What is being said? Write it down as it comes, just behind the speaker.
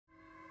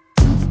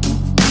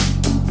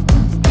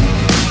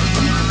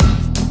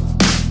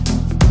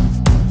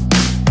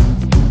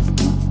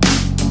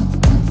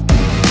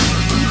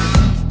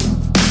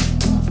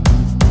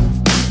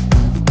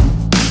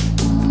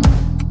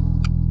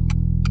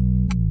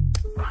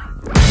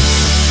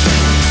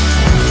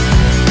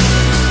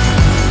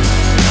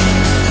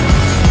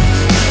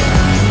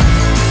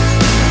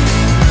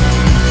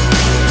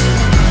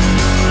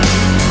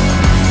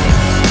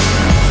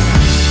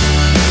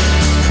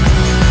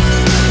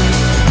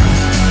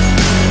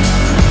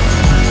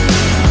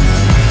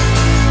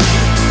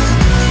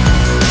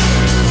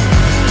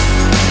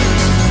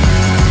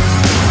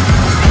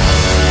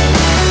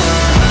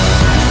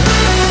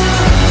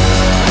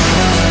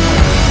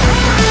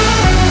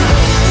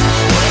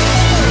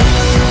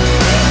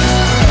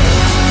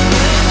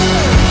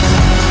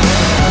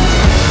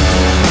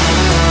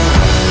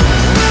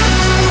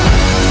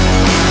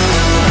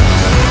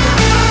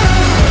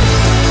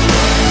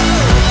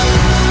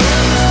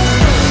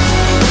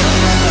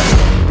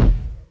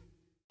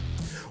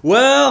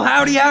Well,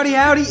 howdy, howdy,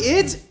 howdy.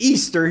 It's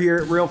Easter here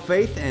at Real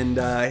Faith,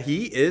 and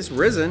he is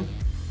risen.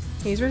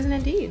 He's risen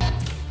indeed.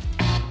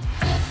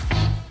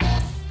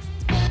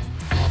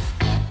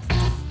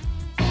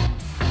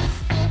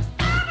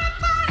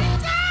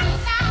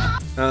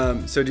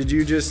 So did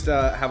you just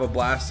have a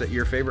blast at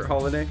your favorite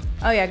holiday?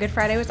 Oh yeah, Good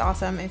Friday was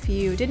awesome. If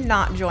you did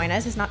not join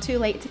us, it's not too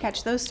late to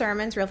catch those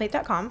sermons,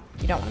 realfaith.com.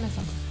 You don't want to miss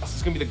them. This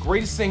is going to be the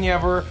greatest thing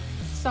ever.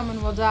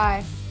 Someone will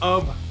die.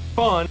 Of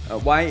fun.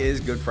 Why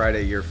is Good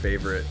Friday your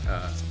favorite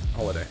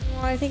holiday?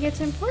 Well, I think it's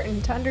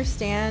important to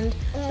understand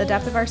the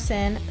depth of our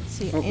sin. Let's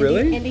see,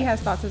 really? Indy has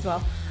thoughts as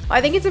well.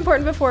 I think it's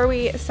important before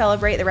we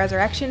celebrate the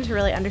resurrection to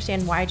really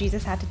understand why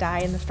Jesus had to die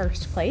in the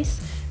first place.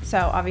 So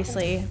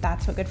obviously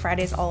that's what Good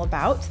Friday is all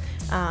about.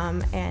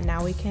 And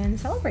now we can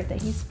celebrate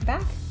that he's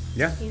back.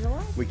 Yeah. He's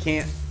alive. We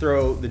can't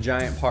throw the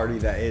giant party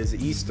that is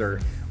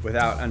Easter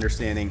without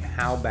understanding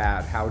how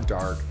bad, how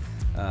dark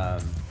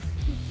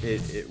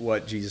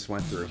what Jesus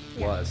went through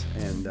was.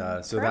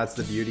 And so that's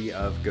the beauty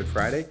of Good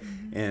Friday.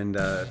 And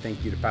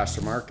thank you to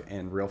Pastor Mark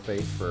and Real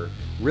Faith for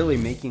really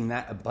making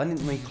that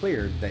abundantly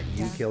clear that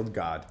you killed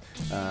God.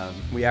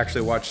 We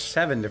actually watched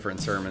 7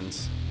 different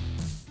sermons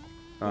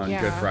on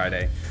Good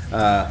Friday.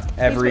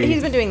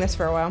 He's been doing this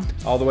for a while.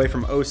 All the way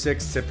from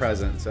 06 to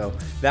present. So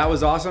that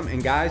was awesome.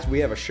 And guys, we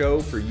have a show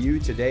for you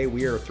today.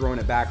 We are throwing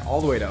it back all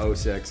the way to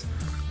 06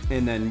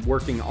 and then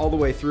working all the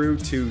way through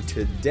to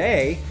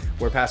today,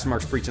 where Pastor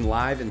Mark's preaching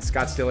live in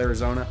Scottsdale,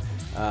 Arizona.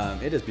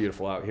 It is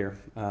beautiful out here,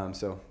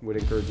 so would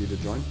encourage you to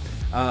join.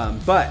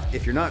 But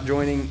if you're not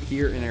joining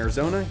here in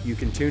Arizona, you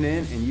can tune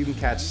in and you can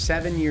catch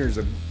 7 years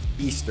of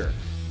Easter,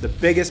 the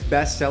biggest,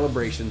 best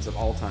celebrations of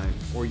all time.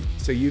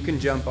 So you can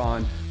jump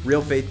on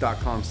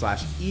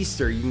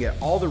realfaith.com/Easter. You can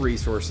get all the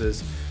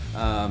resources.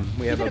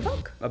 We have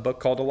a book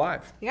called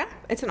Alive. Yeah,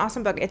 it's an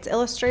awesome book. It's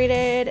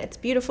illustrated, it's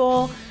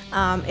beautiful.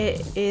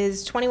 It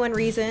is 21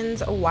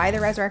 reasons why the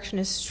resurrection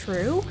is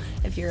true.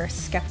 If you're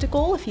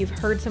skeptical, if you've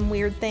heard some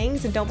weird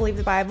things and don't believe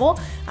the Bible,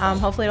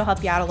 hopefully it'll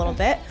help you out a little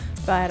bit.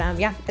 But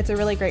yeah, it's a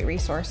really great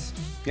resource.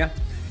 Yeah.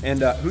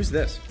 And who's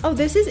this? Oh,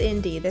 this is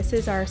Indy. This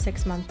is our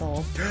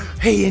 6-month-old.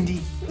 Hey, Indy.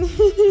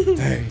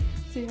 Hey.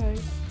 Say hi.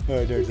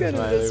 Oh, there's a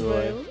smiley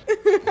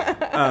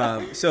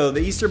boy. So the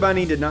Easter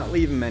Bunny did not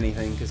leave him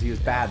anything because he was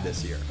bad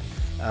this year.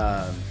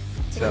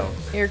 So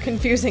you're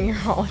confusing your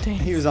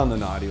holidays. He was on the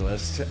naughty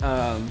list.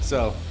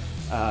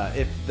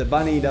 If the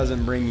bunny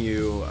doesn't bring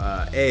you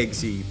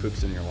eggs, he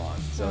poops in your lawn.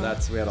 So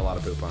we had a lot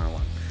of poop on our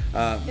lawn.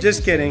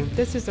 Just kidding.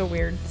 This is a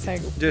weird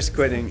segment. Just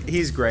kidding.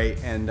 He's great.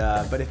 And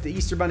but if the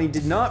Easter Bunny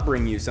did not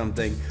bring you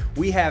something,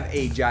 we have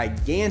a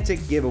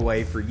gigantic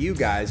giveaway for you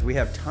guys. We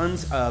have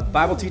tons of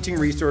Bible teaching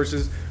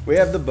resources. We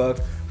have the book.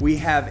 We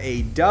have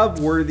a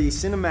Dove-worthy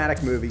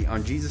cinematic movie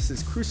on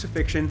Jesus'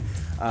 crucifixion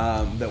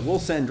that we'll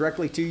send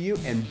directly to you.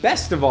 And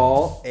best of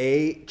all,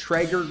 a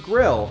Traeger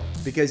grill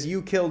because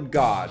you killed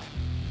God.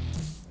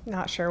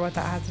 Not sure what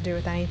that has to do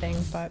with anything,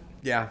 but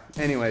yeah.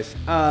 Anyways,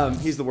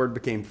 he's the Word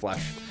became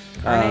flesh.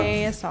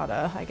 Carne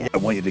asada, I guess. I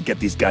want you to get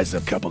these guys a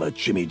couple of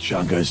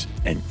chimichangas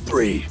and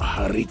 3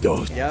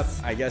 jarritos. Yep,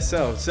 I guess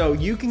so. So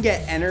you can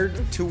get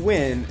entered to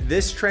win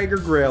this Traeger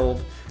grill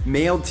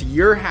mailed to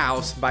your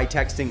house by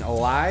texting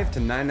ALIVE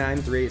to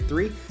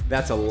 99383.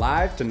 That's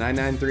ALIVE to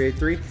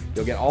 99383.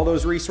 You'll get all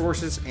those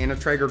resources and a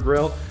Traeger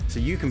grill, so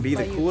you can be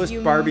the coolest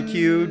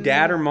barbecue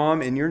dad or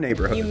mom in your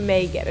neighborhood. You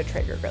may get a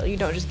Traeger grill. You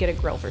don't just get a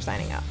grill for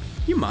signing up.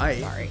 You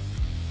might. Sorry.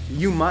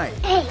 You might.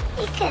 Hey,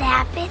 it could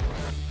happen.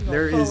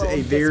 There is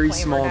a very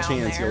small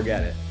chance you'll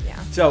get it. Yeah.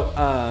 So,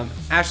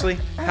 Ashley,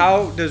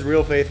 how does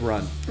Real Faith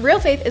run? Real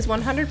Faith is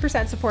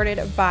 100%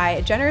 supported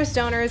by generous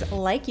donors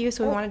like you,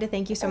 so we wanted to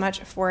thank you so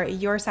much for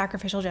your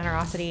sacrificial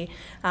generosity.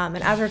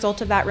 And as a result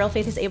of that, Real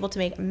Faith is able to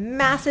make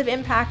massive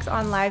impacts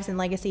on lives and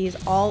legacies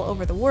all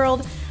over the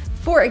world.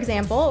 For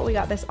example, we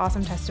got this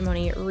awesome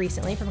testimony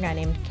recently from a guy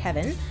named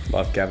Kevin.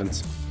 Love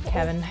Kevin's.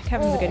 Kevin's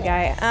a good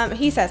guy.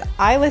 He says,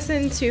 I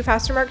listen to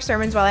Pastor Mark's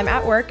sermons while I'm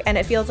at work, and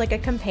it feels like a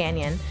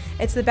companion.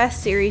 It's the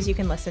best series you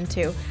can listen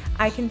to.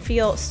 I can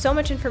feel so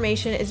much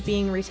information is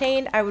being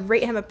retained. I would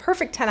rate him a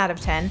perfect 10 out of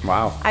 10.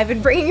 Wow. I've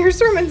been bringing your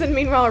sermons and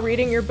meanwhile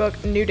reading your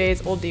book, New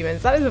Days, Old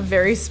Demons. That is a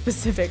very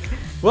specific.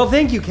 Well,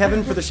 thank you,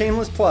 Kevin, for the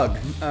shameless plug.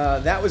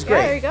 That was great.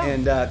 Yeah, there you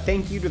go. And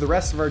thank you to the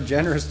rest of our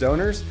generous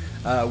donors.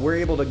 We're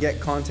able to get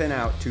content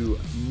out to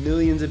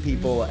millions of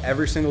people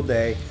every single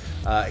day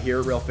here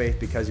at Real Faith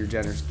because you're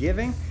generous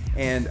giving.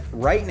 And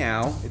right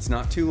now, it's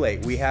not too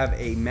late. We have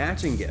a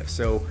matching gift.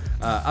 So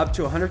up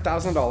to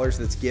 $100,000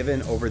 that's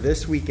given over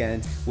this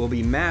weekend will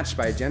be matched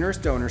by a generous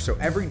donor. So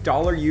every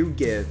dollar you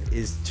give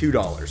is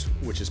 $2,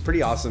 which is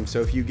pretty awesome.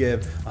 So if you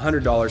give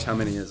 $100, how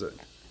many is it?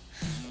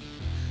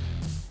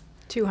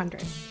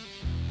 200.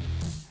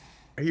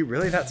 Are you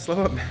really that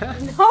slow at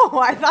math? No,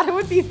 I thought it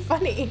would be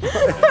funny.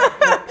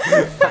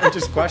 I'm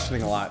just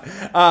questioning a lot.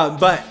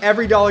 But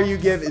every dollar you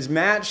give is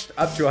matched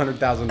up to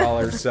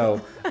 $100,000. So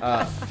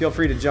feel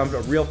free to jump to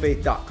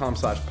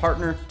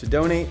realfaith.com/partner to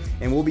donate.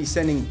 And we'll be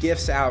sending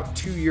gifts out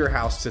to your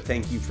house to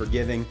thank you for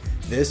giving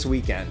this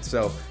weekend.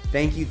 So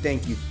Thank you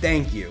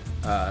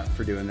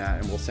for doing that,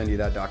 and we'll send you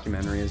that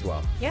documentary as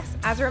well. Yes,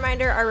 as a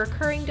reminder, our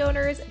recurring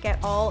donors get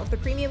all of the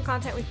premium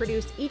content we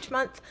produce each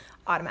month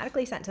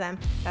automatically sent to them.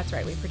 That's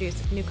right, we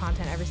produce new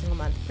content every single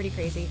month. Pretty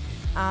crazy.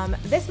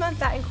 This month,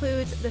 that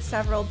includes the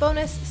several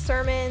bonus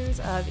sermons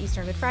of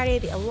Easter and Good Friday,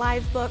 the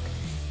Alive book,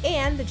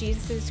 and the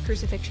Jesus'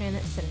 Crucifixion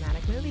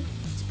cinematic movie.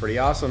 It's pretty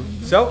awesome.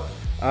 So,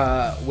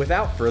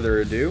 without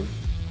further ado,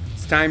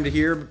 it's time to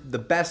hear the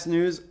best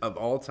news of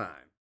all time.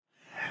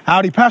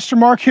 Howdy, Pastor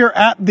Mark here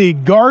at the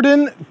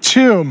Garden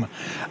Tomb.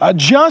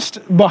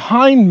 Just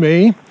behind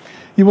me,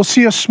 you will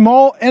see a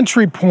small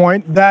entry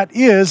point that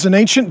is an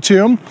ancient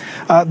tomb.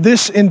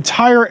 This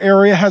entire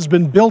area has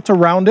been built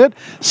around it.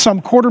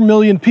 Some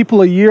 250,000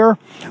 people a year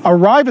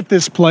arrive at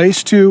this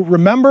place to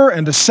remember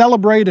and to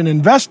celebrate and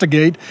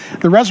investigate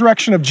the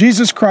resurrection of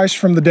Jesus Christ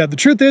from the dead. The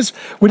truth is,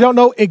 we don't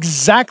know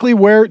exactly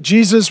where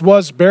Jesus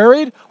was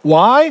buried.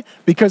 Why?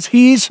 Because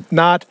he's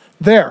not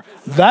there.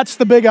 That's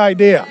the big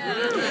idea.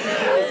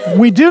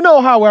 We do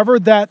know, however,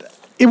 that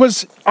it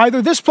was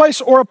either this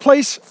place or a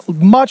place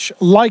much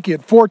like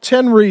it for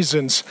 10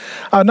 reasons.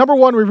 Number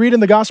one, we read in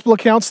the gospel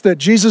accounts that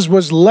Jesus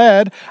was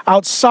led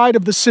outside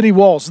of the city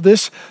walls.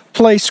 This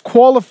place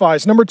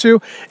qualifies. Number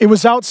two, it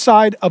was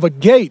outside of a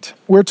gate.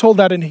 We're told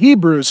that in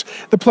Hebrews,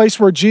 the place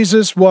where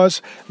Jesus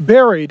was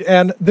buried,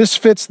 and this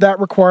fits that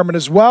requirement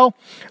as well.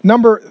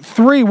 Number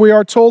three, we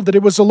are told that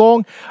it was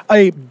along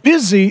a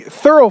busy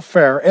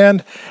thoroughfare,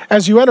 and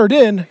as you entered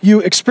in, you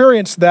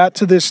experienced that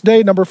to this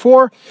day. Number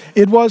four,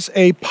 it was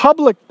a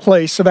public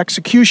place of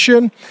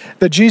execution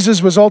that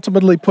Jesus was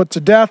ultimately put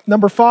to death.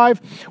 Number five,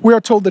 we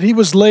are told that he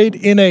was laid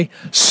in a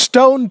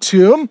stone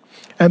tomb.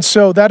 And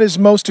so that is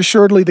most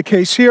assuredly the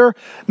case here.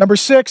 Number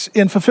six,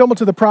 in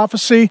fulfillment of the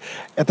prophecy,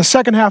 at the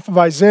second half of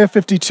Isaiah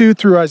 52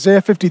 through Isaiah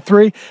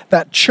 53,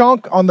 that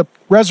chunk on the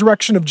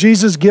resurrection of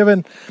Jesus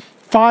given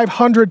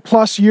 500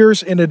 plus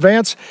years in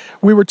advance,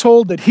 we were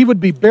told that he would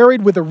be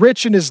buried with the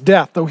rich in his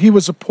death, though he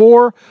was a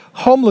poor,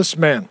 homeless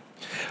man.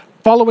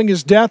 Following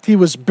his death, he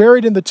was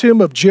buried in the tomb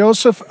of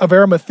Joseph of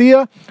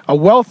Arimathea, a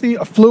wealthy,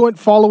 affluent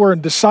follower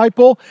and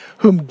disciple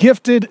whom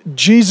gifted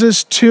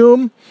Jesus'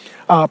 tomb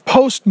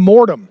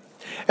post-mortem.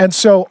 And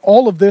so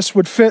all of this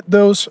would fit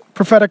those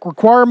prophetic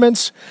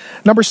requirements.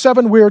 Number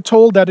seven, we are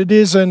told that it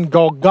is in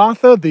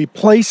Golgotha, the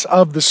place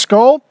of the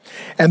skull,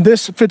 and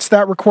this fits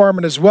that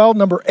requirement as well.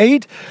 Number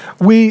eight,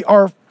 we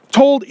are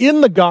told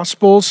in the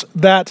Gospels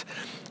that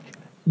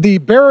the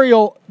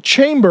burial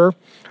chamber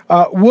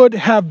would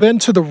have been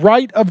to the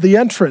right of the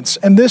entrance,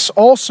 and this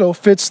also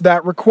fits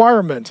that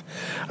requirement.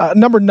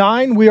 Number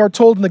nine, we are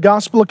told in the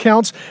gospel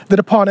accounts that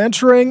upon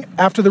entering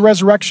after the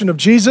resurrection of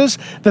Jesus,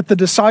 that the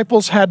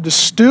disciples had to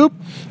stoop.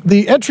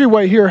 The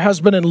entryway here has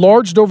been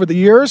enlarged over the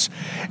years,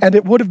 and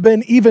it would have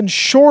been even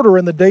shorter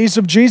in the days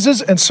of Jesus,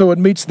 and so it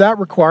meets that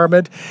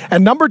requirement.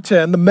 And number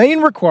 10, the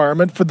main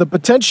requirement for the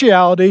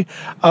potentiality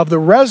of the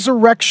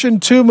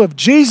resurrection tomb of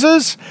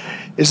Jesus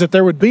is that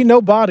there would be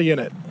no body in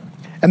it,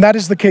 and that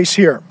is the case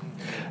here.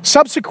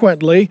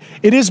 Subsequently,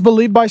 it is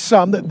believed by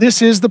some that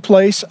this is the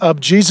place of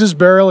Jesus'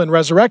 burial and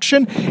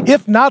resurrection.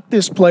 If not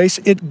this place,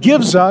 it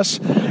gives us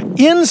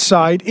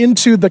insight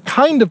into the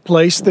kind of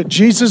place that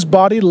Jesus'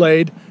 body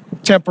laid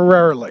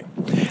temporarily.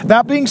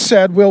 That being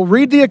said, we'll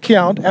read the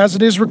account as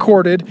it is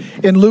recorded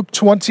in Luke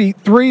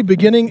 23,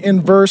 beginning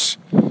in verse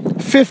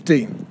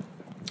 50.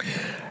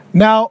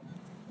 Now,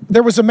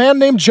 there was a man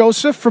named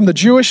Joseph from the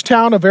Jewish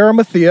town of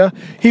Arimathea.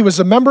 He was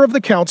a member of the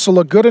council,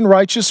 a good and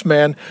righteous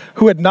man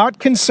who had not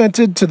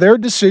consented to their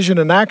decision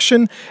and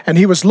action, and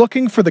he was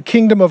looking for the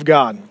kingdom of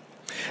God.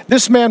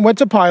 This man went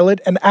to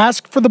Pilate and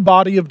asked for the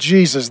body of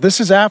Jesus. This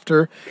is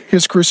after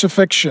his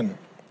crucifixion.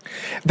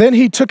 Then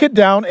he took it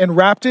down and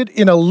wrapped it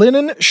in a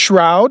linen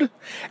shroud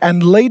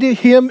and laid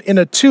him in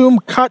a tomb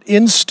cut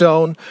in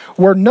stone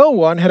where no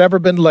one had ever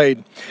been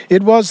laid.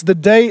 It was the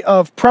day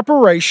of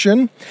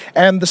preparation,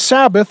 and the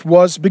Sabbath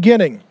was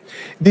beginning.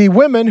 The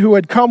women who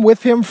had come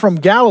with him from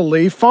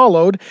Galilee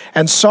followed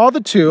and saw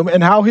the tomb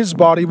and how his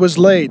body was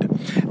laid.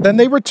 Then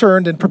they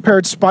returned and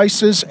prepared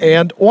spices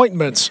and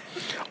ointments.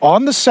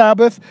 On the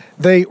Sabbath,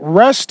 they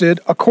rested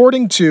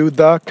according to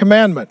the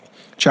commandment.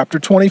 Chapter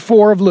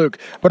 24 of Luke.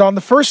 But on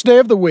the first day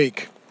of the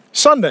week,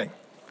 Sunday,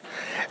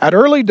 at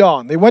early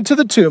dawn, they went to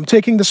the tomb,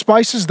 taking the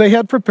spices they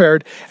had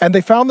prepared, and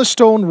they found the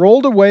stone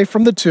rolled away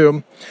from the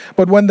tomb.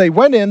 But when they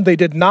went in, they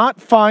did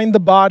not find the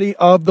body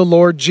of the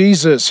Lord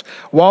Jesus.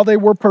 While they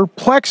were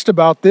perplexed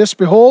about this,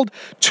 behold,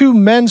 two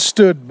men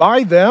stood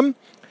by them,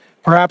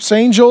 perhaps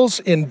angels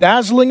in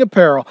dazzling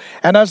apparel.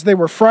 And as they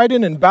were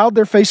frightened and bowed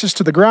their faces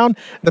to the ground,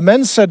 the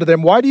men said to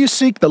them, "Why do you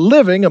seek the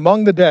living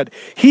among the dead?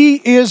 He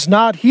is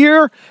not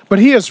here, but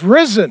he is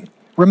risen.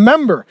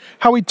 Remember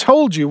how he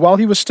told you while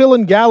he was still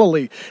in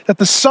Galilee that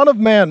the Son of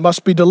Man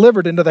must be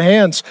delivered into the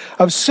hands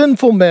of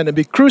sinful men and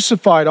be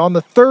crucified on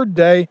the third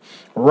day,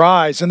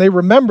 rise. And they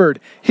remembered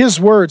his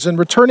words, and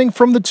returning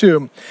from the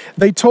tomb,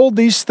 they told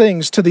these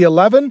things to the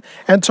 11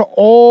 and to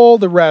all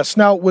the rest.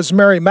 Now it was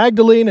Mary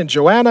Magdalene and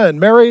Joanna and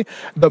Mary,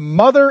 the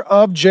mother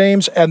of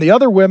James, and the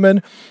other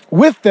women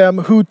with them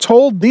who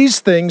told these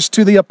things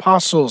to the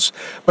apostles.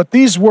 But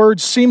these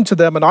words seemed to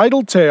them an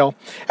idle tale,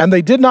 and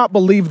they did not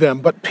believe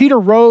them. But Peter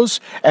rose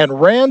and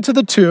ran to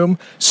the tomb,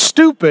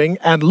 stooping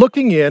and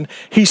looking in.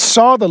 He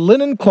saw the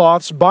linen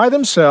cloths by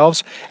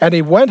themselves, and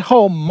he went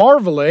home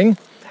marveling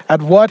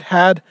at what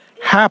had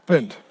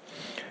happened.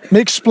 Let me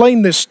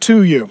explain this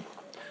to you.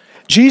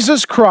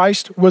 Jesus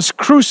Christ was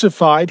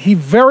crucified. He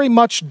very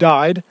much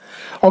died.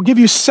 I'll give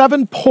you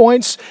 7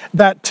 points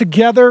that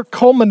together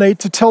culminate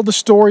to tell the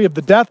story of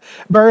the death,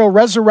 burial,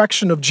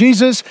 resurrection of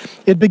Jesus.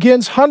 It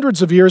begins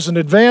hundreds of years in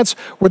advance,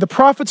 where the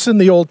prophets in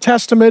the Old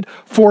Testament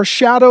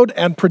foreshadowed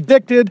and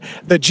predicted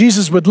that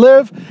Jesus would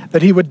live,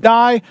 that he would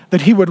die,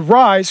 that he would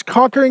rise,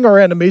 conquering our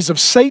enemies of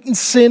Satan,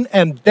 sin,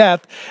 and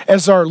death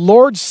as our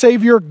Lord,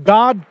 Savior,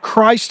 God,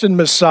 Christ, and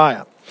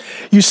Messiah.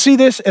 You see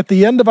this at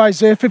the end of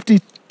Isaiah 52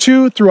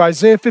 through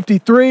Isaiah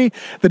 53,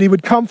 that he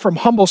would come from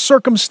humble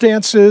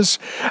circumstances,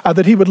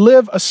 that he would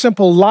live a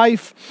simple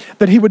life,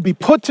 that he would be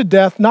put to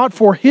death, not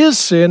for his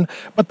sin,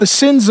 but the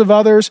sins of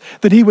others,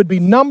 that he would be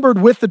numbered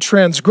with the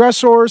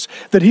transgressors,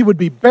 that he would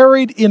be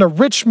buried in a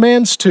rich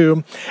man's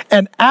tomb,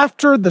 and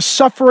after the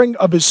suffering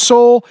of his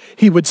soul,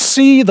 he would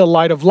see the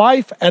light of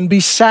life and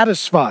be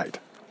satisfied.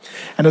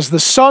 And as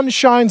the sun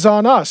shines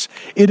on us,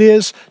 it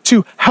is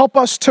to help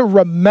us to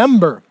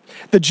remember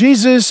that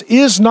Jesus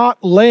is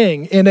not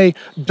laying in a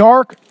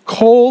dark,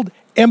 cold,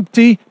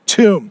 empty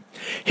tomb.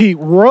 He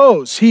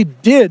rose. He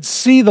did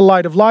see the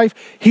light of life.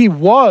 He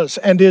was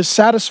and is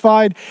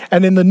satisfied.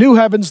 And in the new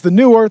heavens, the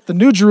new earth, the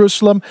new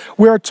Jerusalem,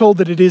 we are told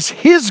that it is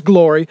his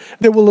glory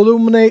that will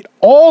illuminate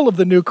all of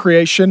the new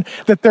creation,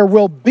 that there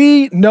will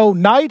be no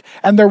night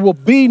and there will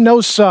be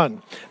no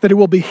sun, that it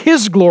will be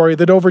his glory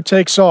that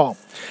overtakes all.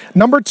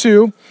 Number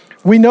 2,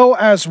 we know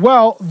as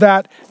well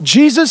that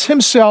Jesus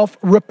himself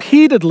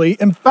repeatedly,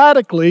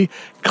 emphatically,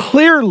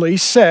 clearly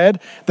said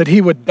that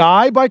he would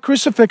die by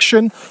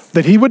crucifixion,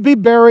 that he would be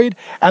buried,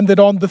 and that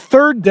on the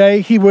third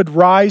day he would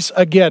rise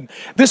again.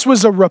 This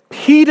was a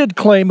repeated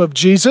claim of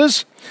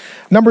Jesus.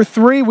 Number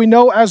 3, we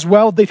know as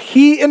well that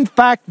he in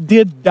fact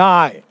did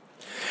die.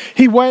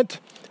 He went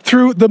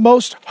through the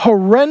most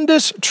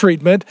horrendous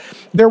treatment.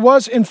 There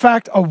was, in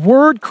fact, a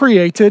word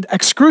created,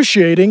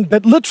 excruciating,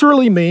 that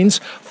literally means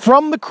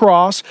from the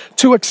cross,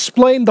 to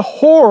explain the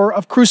horror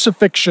of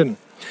crucifixion.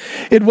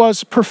 It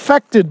was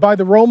perfected by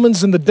the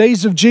Romans in the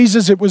days of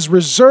Jesus. It was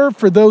reserved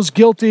for those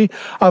guilty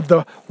of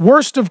the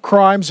worst of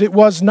crimes. It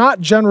was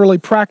not generally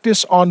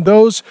practiced on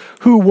those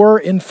who were,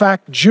 in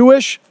fact,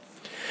 Jewish.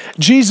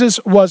 Jesus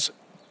was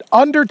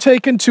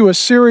undertaken to a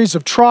series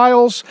of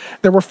trials.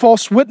 There were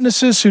false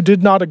witnesses who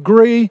did not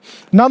agree.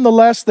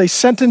 Nonetheless, they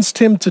sentenced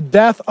him to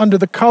death under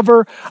the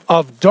cover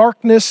of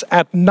darkness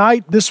at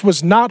night. This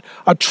was not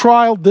a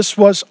trial. This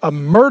was a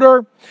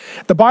murder.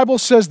 The Bible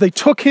says they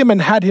took him and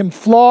had him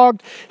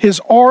flogged. His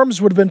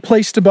arms would have been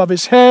placed above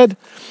his head.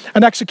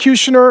 An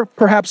executioner,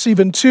 perhaps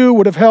even 2,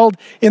 would have held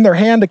in their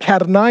hand a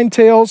cat of 9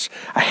 tails,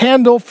 a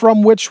handle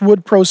from which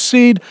would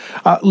proceed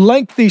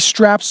lengthy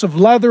straps of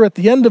leather, at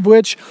the end of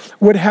which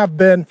would have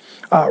been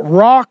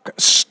rock,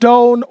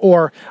 stone,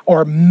 or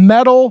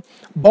metal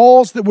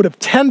balls that would have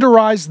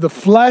tenderized the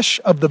flesh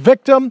of the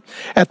victim.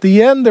 At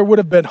the end, there would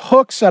have been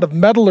hooks out of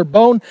metal or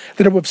bone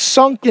that would have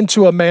sunk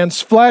into a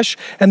man's flesh,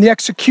 and the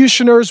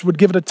executioners would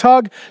give it a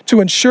tug to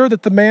ensure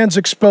that the man's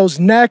exposed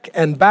neck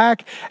and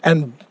back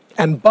and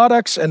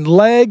buttocks and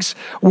legs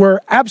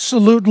were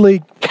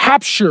absolutely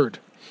captured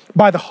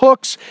by the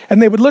hooks,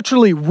 and they would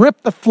literally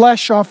rip the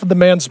flesh off of the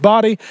man's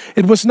body.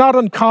 It was not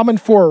uncommon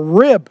for a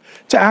rib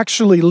to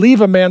actually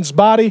leave a man's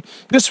body.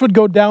 This would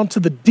go down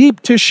to the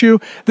deep tissue.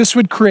 This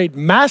would create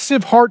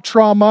massive heart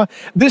trauma.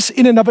 This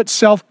in and of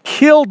itself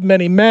killed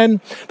many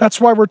men.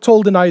 That's why we're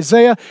told in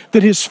Isaiah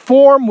that his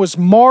form was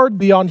marred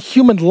beyond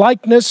human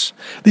likeness,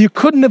 that you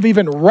couldn't have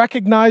even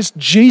recognized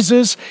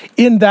Jesus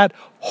in that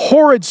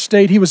horrid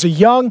state. He was a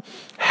young,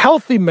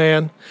 healthy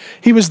man.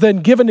 He was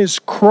then given his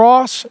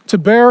cross to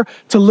bear,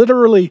 to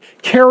literally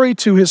carry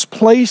to his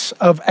place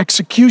of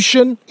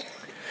execution.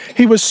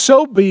 He was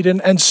so beaten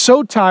and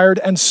so tired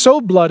and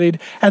so bloodied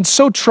and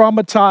so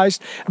traumatized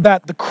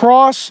that the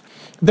cross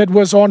that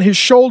was on his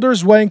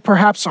shoulders, weighing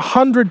perhaps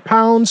 100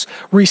 pounds,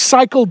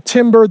 recycled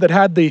timber that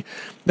had the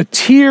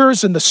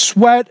tears and the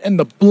sweat and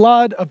the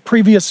blood of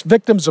previous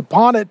victims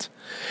upon it,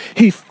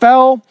 he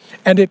fell,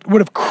 and it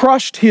would have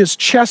crushed his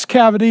chest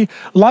cavity,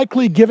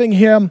 likely giving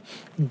him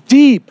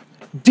deep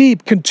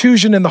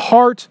contusion in the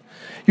heart.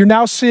 You're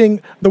now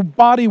seeing the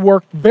body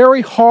work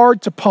very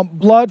hard to pump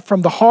blood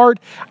from the heart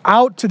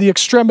out to the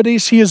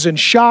extremities. He is in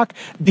shock,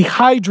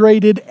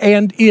 dehydrated,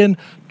 and in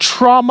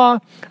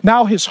trauma.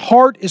 Now his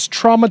heart is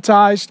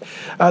traumatized.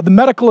 The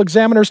medical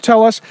examiners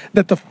tell us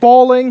that the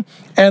falling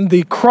and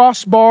the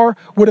crossbar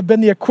would have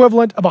been the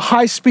equivalent of a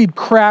high-speed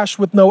crash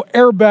with no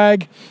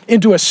airbag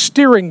into a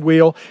steering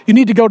wheel. You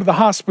need to go to the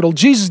hospital.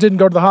 Jesus didn't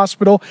go to the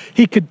hospital.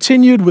 He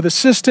continued with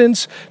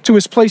assistance to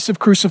his place of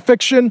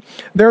crucifixion.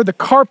 There, the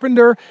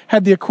carpenter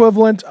had the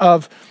equivalent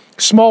of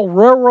small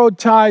railroad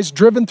ties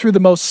driven through the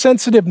most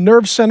sensitive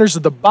nerve centers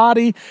of the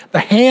body, the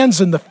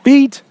hands and the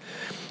feet.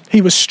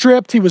 He was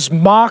stripped, he was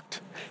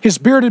mocked. His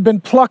beard had been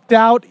plucked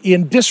out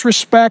in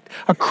disrespect.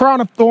 A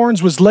crown of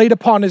thorns was laid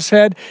upon his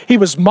head. He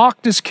was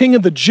mocked as King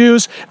of the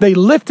Jews. They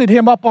lifted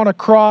him up on a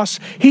cross.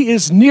 He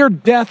is near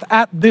death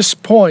at this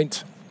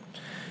point.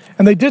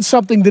 And they did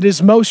something that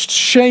is most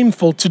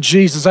shameful to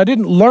Jesus. I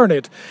didn't learn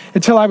it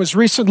until I was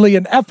recently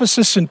in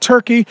Ephesus in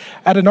Turkey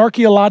at an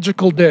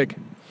archaeological dig.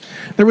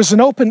 There was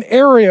an open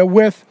area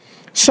with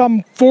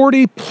some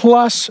 40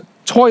 plus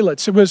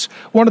toilets. It was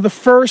one of the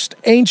first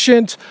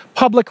ancient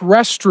public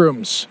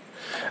restrooms.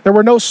 There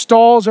were no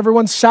stalls.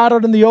 Everyone sat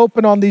out in the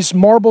open on these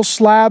marble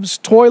slabs,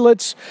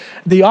 toilets.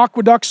 The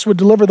aqueducts would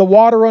deliver the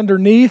water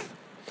underneath.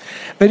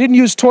 They didn't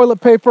use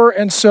toilet paper,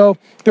 and so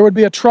there would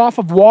be a trough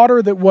of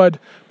water that would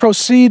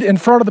proceed in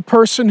front of the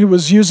person who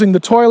was using the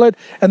toilet,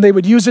 and they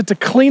would use it to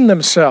clean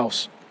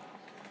themselves.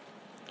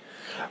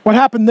 What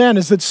happened then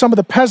is that some of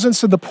the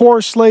peasants and the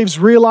poor slaves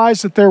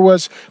realized that there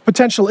was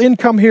potential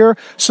income here,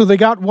 so they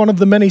got one of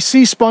the many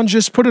sea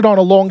sponges, put it on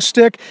a long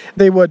stick,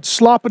 they would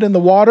slop it in the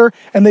water,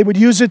 and they would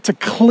use it to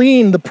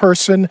clean the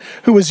person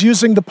who was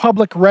using the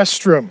public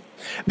restroom.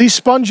 These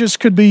sponges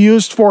could be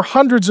used for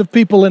hundreds of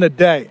people in a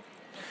day.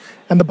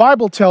 And the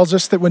Bible tells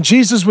us that when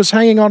Jesus was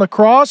hanging on a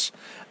cross,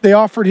 they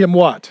offered him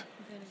what?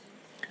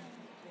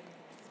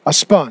 A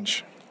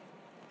sponge.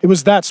 It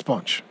was that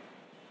sponge.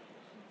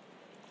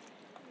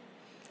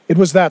 It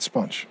was that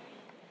sponge.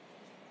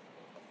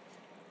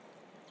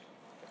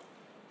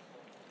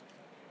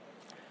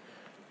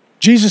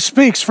 Jesus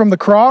speaks from the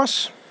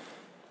cross,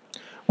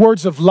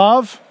 words of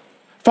love.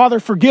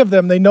 Father, forgive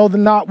them. They know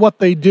not what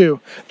they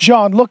do.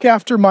 John, look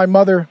after my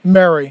mother,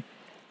 Mary.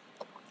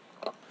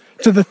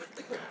 To the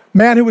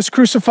man who was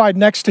crucified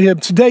next to him,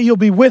 today you'll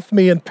be with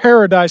me in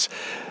paradise.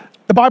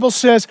 The Bible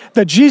says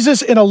that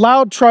Jesus, in a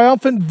loud,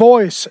 triumphant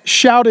voice,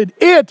 shouted,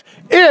 "It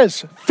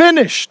is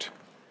finished."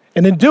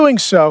 And in doing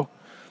so,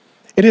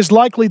 it is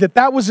likely that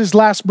that was his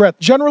last breath.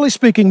 Generally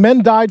speaking,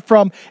 men died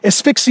from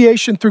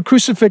asphyxiation through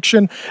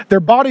crucifixion.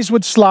 Their bodies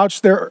would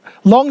slouch. Their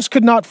lungs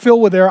could not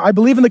fill with air. I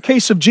believe in the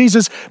case of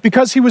Jesus,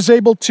 because he was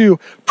able to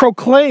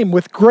proclaim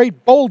with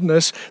great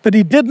boldness that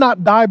he did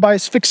not die by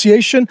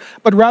asphyxiation,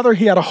 but rather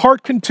he had a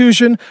heart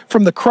contusion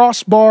from the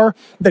crossbar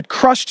that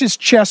crushed his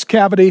chest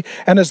cavity.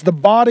 And as the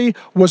body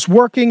was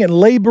working and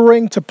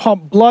laboring to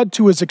pump blood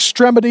to his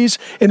extremities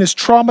in his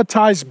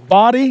traumatized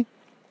body,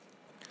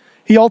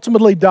 he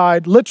ultimately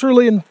died,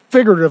 literally and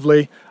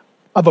figuratively,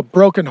 of a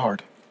broken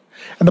heart.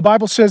 And the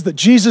Bible says that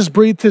Jesus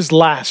breathed his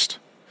last.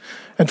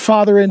 And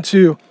Father,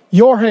 into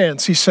your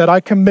hands, he said,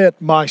 I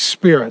commit my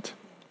spirit.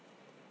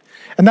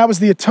 And that was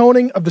the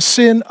atoning of the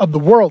sin of the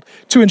world.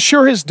 To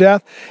ensure his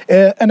death,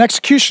 an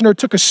executioner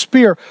took a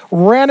spear,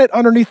 ran it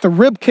underneath the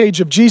rib cage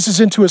of Jesus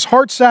into his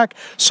heart sac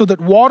so that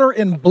water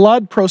and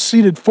blood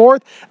proceeded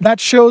forth. That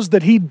shows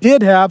that he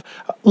did have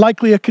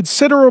likely a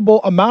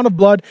considerable amount of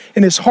blood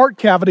in his heart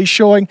cavity,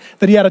 showing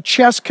that he had a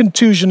chest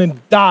contusion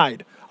and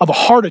died of a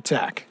heart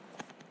attack.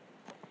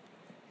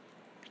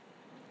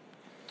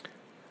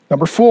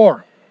 Number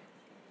 4.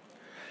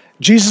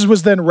 Jesus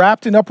was then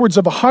wrapped in upwards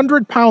of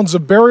 100 pounds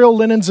of burial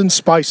linens and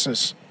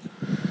spices.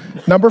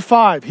 Number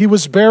 5, he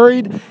was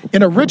buried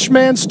in a rich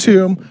man's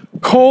tomb,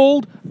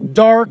 cold,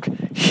 dark,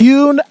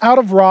 hewn out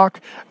of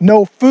rock,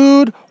 no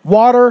food,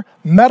 water,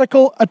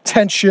 medical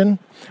attention.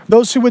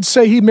 Those who would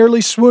say he merely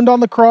swooned on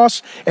the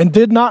cross and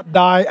did not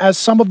die, as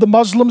some of the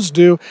Muslims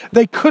do,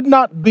 they could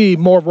not be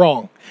more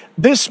wrong.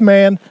 This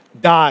man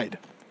died.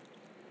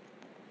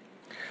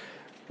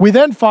 We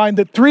then find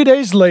that 3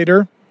 days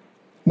later,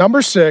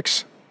 number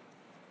 6,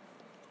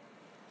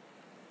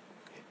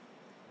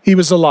 he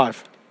was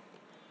alive.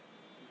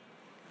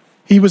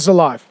 He was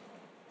alive.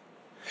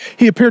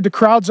 He appeared to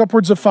crowds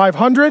upwards of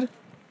 500.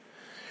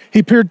 He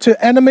appeared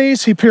to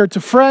enemies. He appeared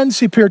to friends.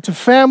 He appeared to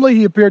family.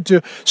 He appeared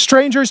to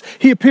strangers.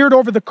 He appeared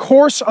over the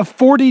course of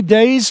 40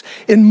 days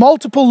in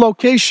multiple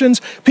locations.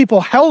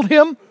 People held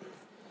him.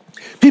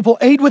 People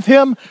ate with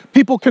him.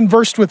 People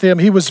conversed with him.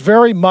 He was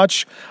very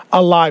much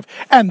alive.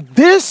 And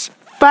this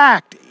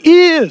fact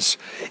is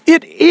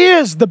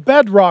the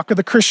bedrock of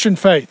the Christian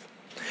faith.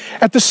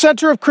 At the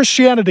center of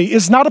Christianity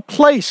is not a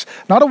place,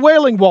 not a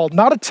wailing wall,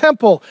 not a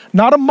temple,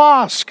 not a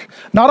mosque,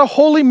 not a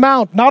holy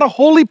mount, not a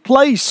holy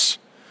place,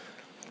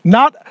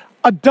 not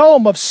a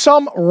dome of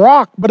some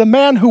rock, but a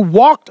man who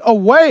walked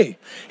away,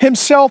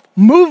 himself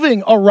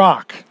moving a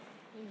rock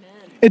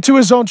into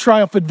his own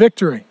triumphant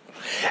victory.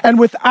 And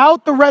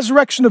without the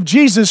resurrection of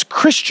Jesus,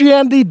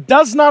 Christianity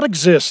does not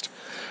exist.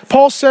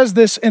 Paul says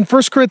this in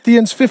 1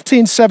 Corinthians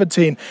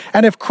 15:17.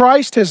 And if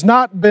Christ has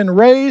not been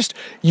raised,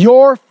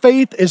 your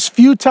faith is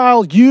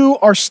futile. You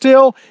are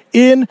still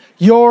in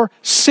your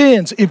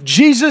sins. If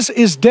Jesus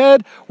is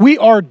dead, we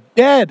are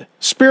dead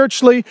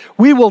spiritually.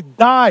 We will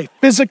die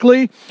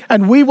physically,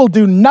 and we will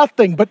do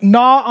nothing but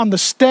gnaw on the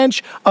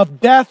stench of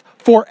death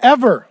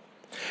forever.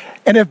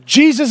 And if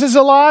Jesus is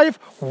alive,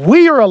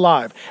 we are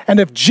alive. And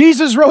if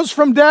Jesus rose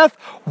from death,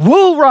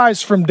 we'll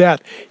rise from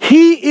death.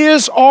 He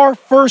is our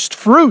first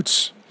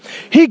fruits.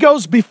 He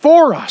goes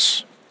before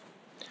us.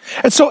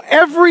 And so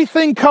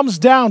everything comes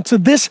down to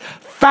this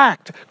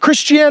fact.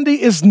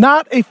 Christianity is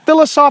not a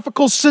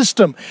philosophical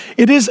system.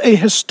 It is a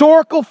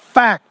historical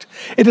fact.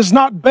 It is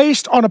not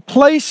based on a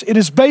place. It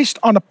is based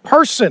on a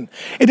person.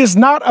 It is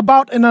not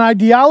about an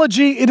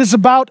ideology. It is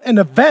about an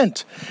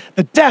event.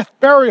 The death,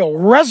 burial,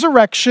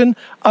 resurrection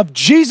of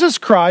Jesus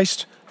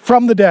Christ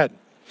from the dead.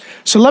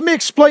 So let me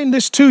explain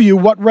this to you,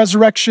 what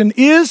resurrection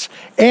is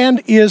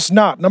and is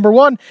not. Number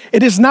one,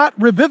 it is not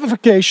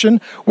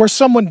revivification, where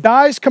someone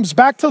dies, comes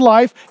back to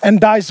life, and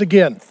dies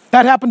again.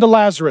 That happened to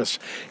Lazarus.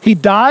 He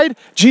died.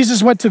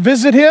 Jesus went to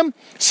visit him,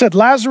 said,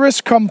 Lazarus,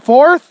 come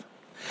forth.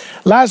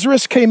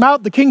 Lazarus came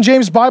out. The King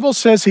James Bible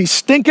says he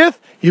stinketh.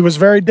 He was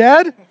very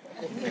dead.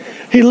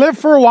 He lived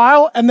for a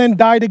while and then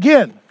died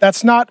again.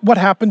 That's not what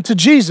happened to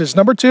Jesus.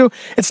 Number two,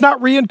 it's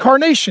not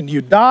reincarnation.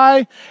 You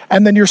die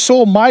and then your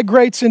soul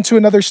migrates into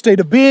another state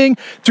of being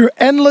through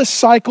endless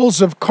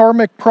cycles of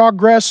karmic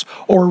progress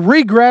or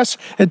regress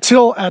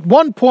until at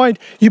one point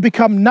you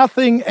become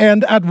nothing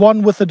and at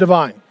one with the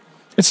divine.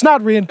 It's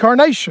not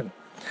reincarnation.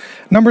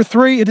 Number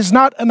three, it is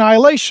not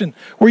annihilation,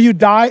 where you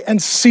die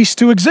and cease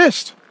to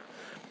exist.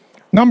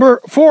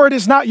 Number four, it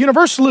is not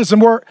universalism,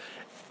 where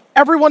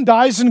everyone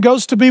dies and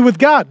goes to be with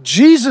God.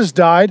 Jesus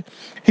died.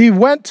 He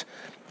went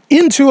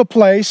into a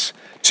place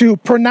to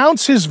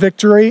pronounce his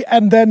victory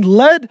and then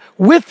led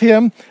with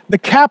him the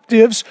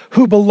captives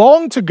who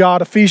belong to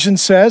God,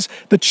 Ephesians says,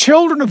 the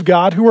children of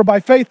God who are by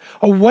faith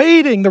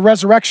awaiting the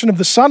resurrection of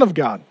the Son of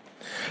God.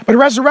 But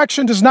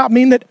resurrection does not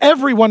mean that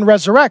everyone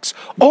resurrects,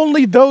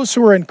 only those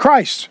who are in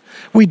Christ.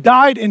 We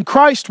died in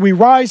Christ, we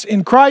rise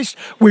in Christ,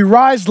 we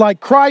rise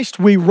like Christ,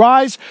 we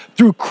rise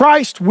through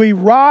Christ, we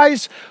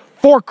rise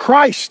for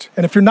Christ.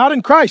 And if you're not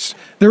in Christ,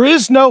 there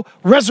is no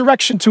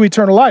resurrection to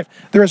eternal life.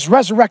 There is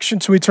resurrection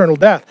to eternal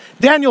death.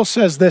 Daniel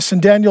says this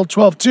in Daniel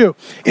 12:2.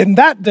 In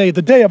that day,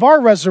 the day of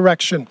our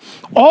resurrection,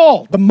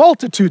 all the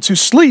multitudes who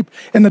sleep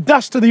in the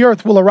dust of the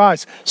earth will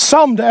arise,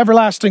 some to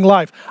everlasting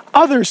life,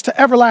 others to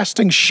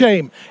everlasting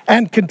shame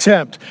and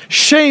contempt.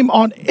 Shame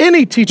on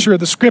any teacher of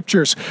the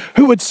scriptures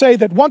who would say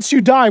that once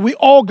you die, we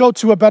all go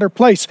to a better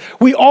place.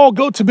 We all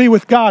go to be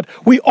with God.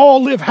 We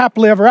all live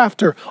happily ever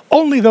after.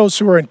 Only those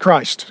who are in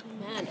Christ.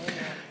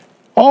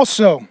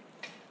 Also,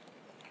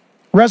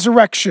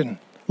 resurrection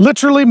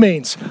literally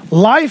means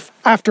life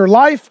after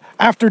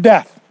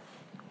death.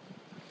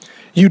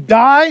 You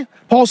die,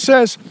 Paul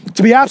says,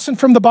 to be absent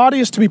from the body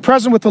is to be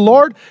present with the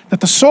Lord,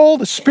 that the soul,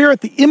 the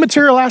spirit, the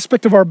immaterial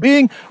aspect of our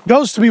being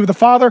goes to be with the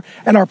Father,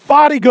 and our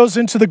body goes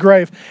into the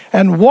grave.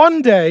 And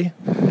one day,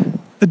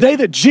 the day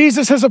that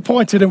Jesus has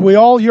appointed and we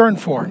all yearn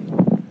for,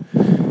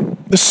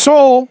 the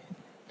soul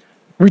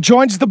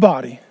rejoins the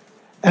body,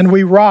 and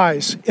we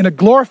rise in a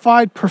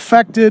glorified,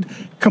 perfected,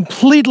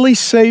 completely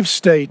saved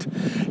state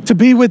to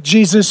be with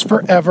Jesus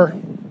forever.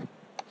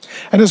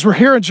 And as we're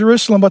here in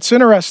Jerusalem, what's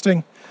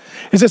interesting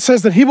is it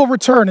says that he will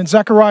return in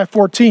Zechariah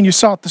 14, you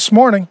saw it this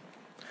morning,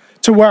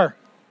 to where?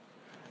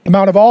 The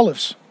Mount of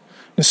Olives.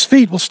 His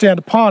feet will stand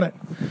upon it,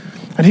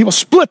 and he will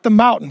split the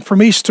mountain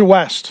from east to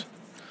west.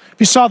 If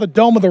you saw the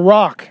Dome of the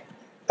Rock,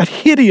 that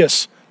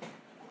hideous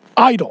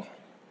idol,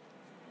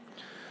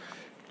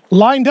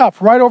 lined up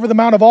right over the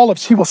Mount of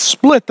Olives, he will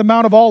split the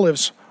Mount of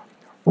Olives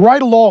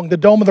right along the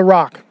Dome of the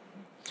Rock.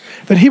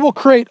 That he will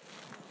create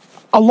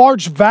a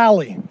large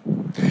valley.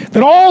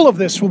 That all of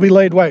this will be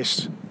laid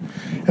waste.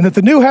 And that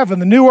the new heaven,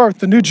 the new earth,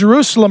 the new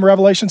Jerusalem,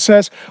 Revelation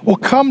says, will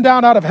come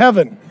down out of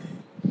heaven.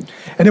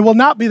 And it will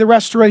not be the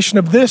restoration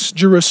of this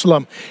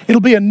Jerusalem.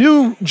 It'll be a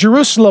new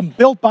Jerusalem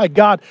built by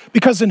God,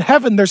 because in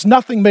heaven there's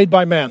nothing made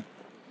by man.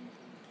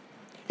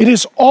 It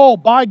is all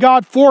by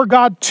God, for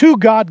God, to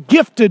God,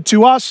 gifted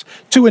to us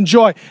to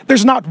enjoy.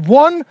 There's not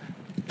one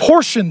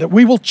portion that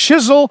we will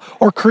chisel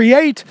or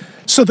create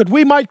so that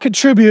we might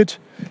contribute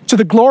to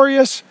the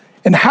glorious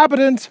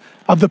inhabitant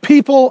of the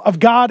people of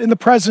God in the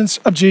presence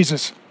of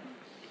Jesus.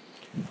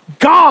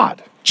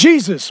 God,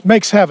 Jesus,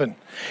 makes heaven.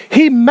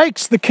 He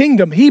makes the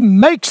kingdom. He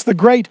makes the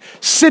great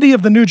city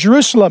of the New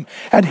Jerusalem,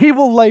 and he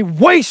will lay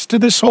waste to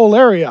this whole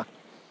area.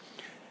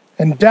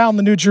 And down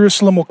the New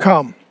Jerusalem will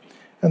come.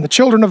 And the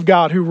children of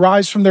God who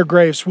rise from their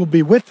graves will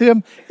be with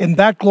him in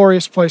that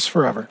glorious place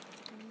forever.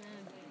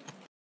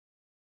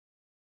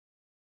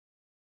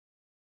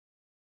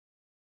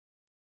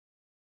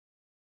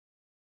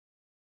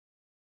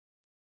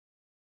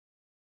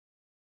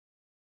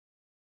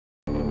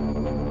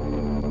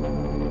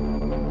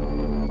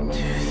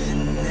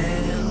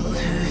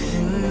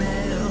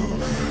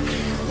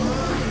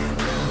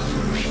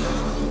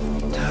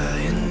 Tie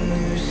a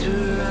noose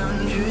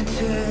around your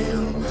tail.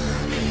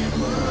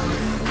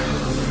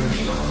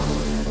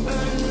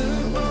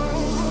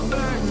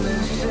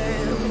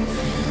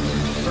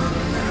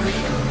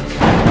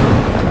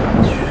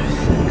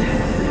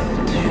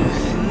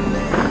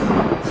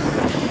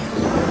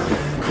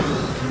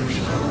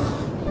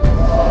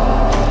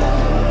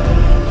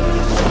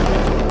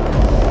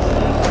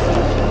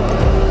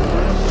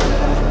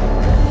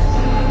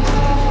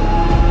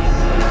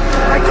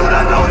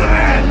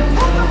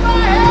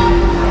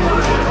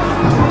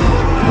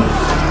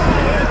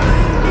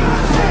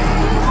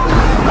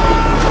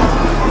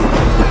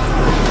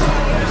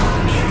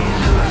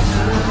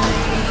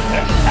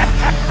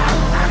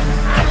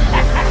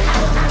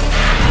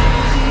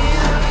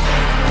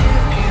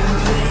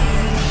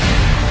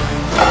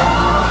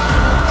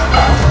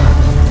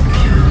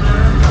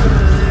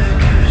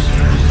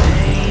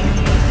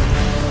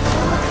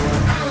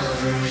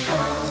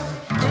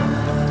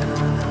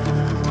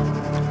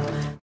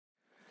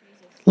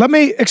 Let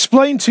me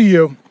explain to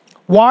you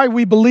why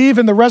we believe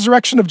in the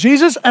resurrection of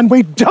Jesus, and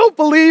we don't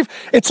believe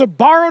it's a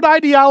borrowed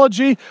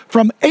ideology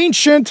from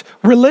ancient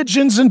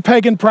religions and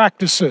pagan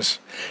practices.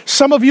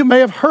 Some of you may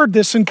have heard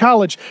this in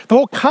college. The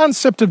whole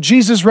concept of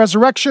Jesus'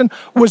 resurrection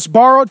was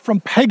borrowed from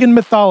pagan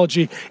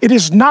mythology. It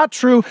is not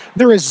true.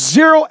 There is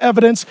zero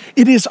evidence.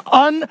 It is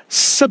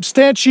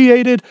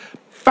unsubstantiated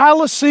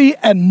fallacy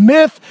and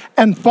myth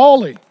and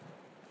folly.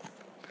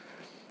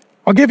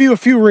 I'll give you a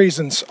few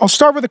reasons. I'll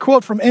start with a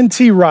quote from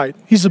N.T. Wright.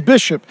 He's a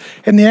bishop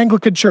in the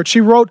Anglican Church. He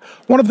wrote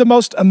one of the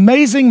most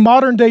amazing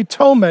modern-day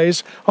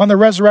tomes on the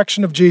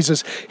resurrection of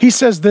Jesus. He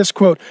says this,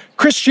 quote,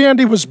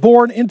 "Christianity was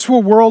born into a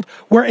world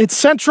where its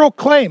central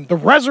claim, the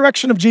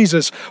resurrection of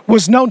Jesus,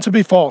 was known to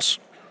be false.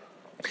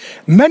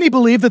 Many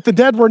believed that the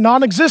dead were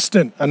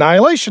non-existent,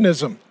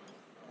 annihilationism.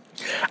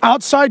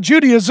 Outside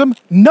Judaism,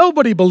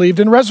 nobody believed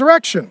in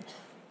resurrection.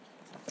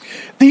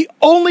 The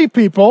only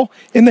people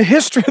in the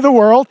history of the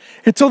world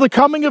until the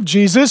coming of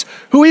Jesus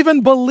who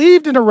even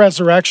believed in a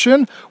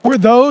resurrection were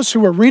those who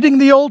were reading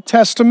the Old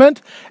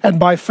Testament and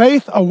by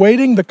faith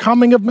awaiting the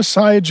coming of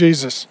Messiah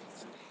Jesus."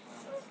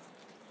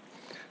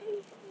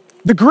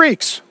 The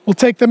Greeks, will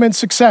take them in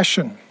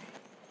succession.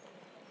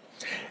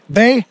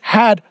 They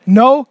had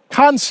no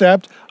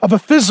concept of a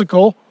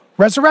physical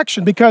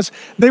resurrection because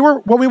they were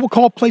what we will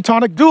call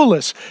Platonic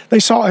dualists. They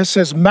saw us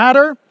as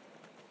matter,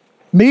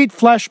 meat,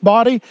 flesh,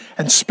 body,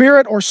 and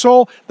spirit or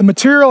soul, the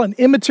material and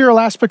immaterial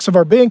aspects of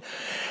our being,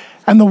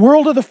 and the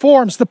world of the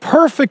forms, the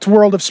perfect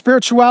world of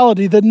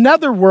spirituality, the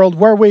netherworld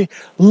where we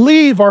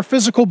leave our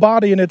physical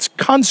body and its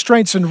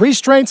constraints and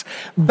restraints.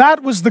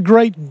 That was the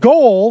great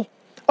goal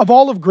of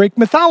all of Greek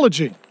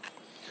mythology.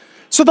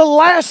 So the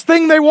last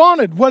thing they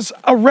wanted was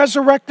a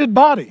resurrected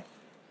body.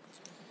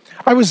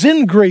 I was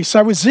in Greece,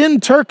 I was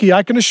in Turkey,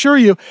 I can assure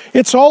you,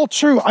 it's all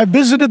true. I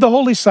visited the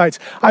holy sites,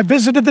 I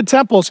visited the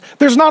temples.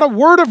 There's not a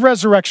word of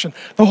resurrection.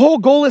 The whole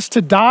goal is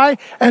to die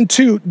and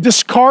to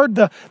discard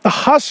the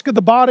husk of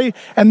the body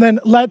and then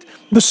let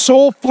the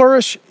soul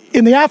flourish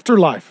in the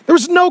afterlife. There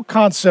was no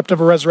concept of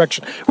a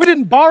resurrection. We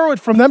didn't borrow it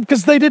from them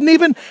because they didn't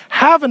even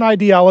have an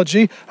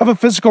ideology of a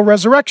physical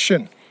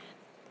resurrection.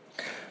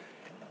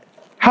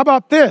 How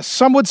about this?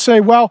 Some would say,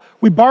 well,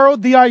 we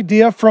borrowed the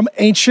idea from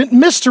ancient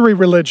mystery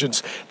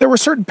religions. There were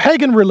certain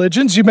pagan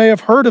religions, you may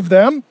have heard of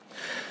them. And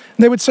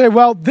they would say,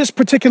 well, this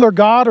particular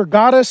god or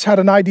goddess had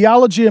an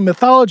ideology and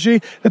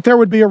mythology that there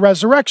would be a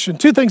resurrection.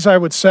 Two things I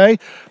would say.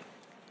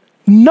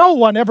 No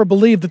one ever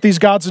believed that these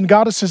gods and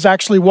goddesses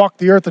actually walked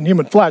the earth in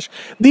human flesh.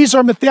 These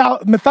are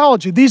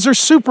mythology. These are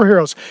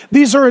superheroes.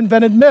 These are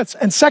invented myths.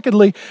 And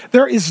secondly,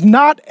 there is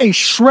not a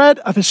shred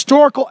of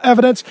historical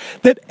evidence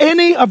that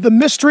any of the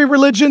mystery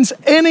religions,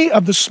 any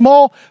of the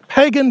small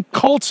pagan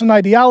cults and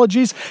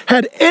ideologies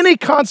had any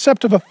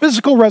concept of a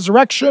physical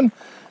resurrection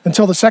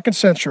until the 2nd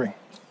century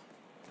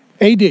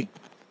AD.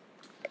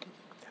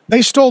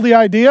 They stole the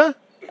idea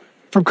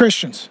from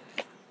Christians.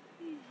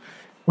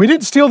 We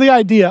didn't steal the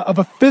idea of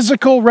a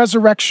physical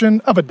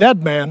resurrection of a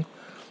dead man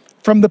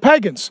from the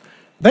pagans.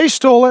 They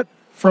stole it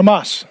from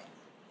us.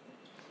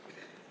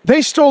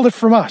 They stole it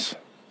from us.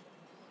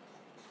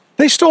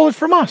 They stole it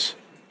from us.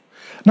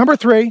 Number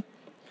 3,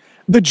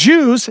 the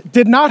Jews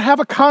did not have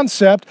a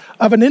concept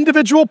of an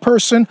individual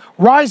person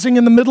rising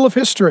in the middle of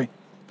history.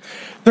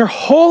 Their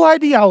whole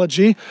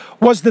ideology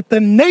was that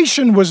the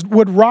nation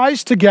would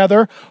rise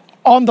together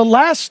on the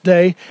last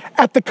day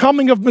at the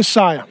coming of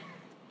Messiah.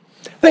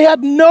 They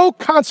had no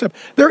concept.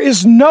 There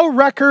is no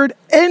record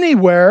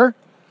anywhere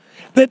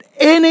that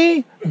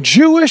any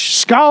Jewish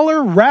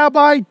scholar,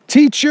 rabbi,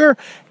 teacher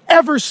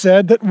ever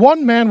said that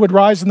one man would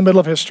rise in the middle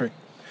of history.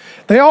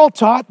 They all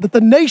taught that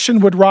the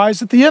nation would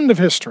rise at the end of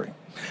history.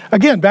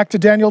 Again, back to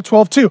Daniel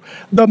 12:2.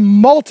 The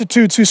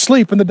multitudes who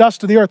sleep in the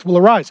dust of the earth will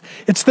arise.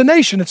 It's the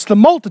nation, it's the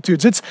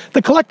multitudes, it's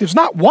the collectives,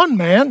 not one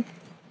man.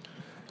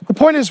 The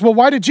point is, well,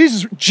 why did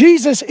Jesus?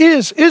 Jesus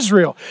is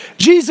Israel.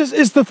 Jesus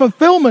is the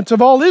fulfillment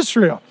of all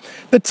Israel.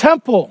 The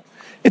temple,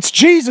 it's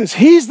Jesus.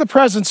 He's the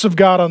presence of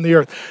God on the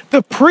earth.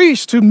 The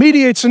priest who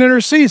mediates and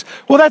intercedes,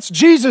 well, that's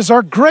Jesus,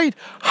 our great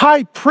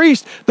high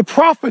priest. The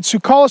prophets who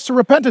call us to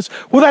repentance,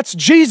 well, that's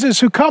Jesus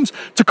who comes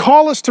to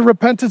call us to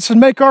repentance and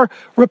make our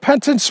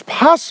repentance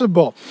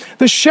possible.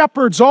 The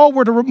shepherds all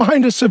were to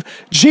remind us of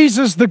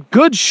Jesus, the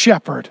good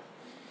shepherd.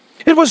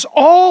 It was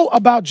all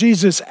about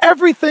Jesus.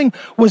 Everything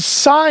was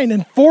sign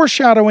and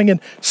foreshadowing and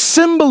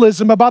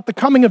symbolism about the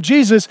coming of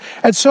Jesus.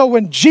 And so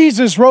when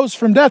Jesus rose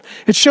from death,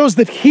 it shows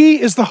that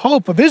he is the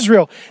hope of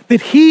Israel,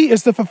 that he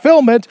is the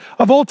fulfillment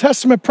of Old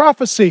Testament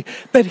prophecy,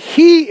 that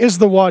he is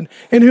the one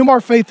in whom our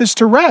faith is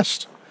to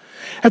rest.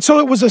 And so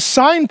it was a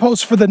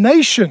signpost for the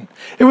nation.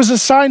 It was a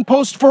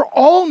signpost for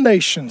all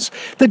nations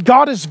that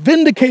God has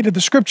vindicated. The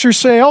scriptures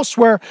say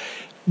elsewhere,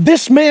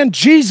 this man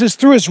Jesus,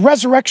 through his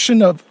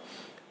resurrection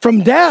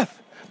from death.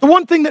 The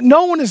one thing that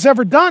no one has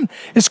ever done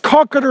is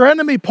conquered our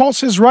enemy. Paul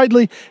says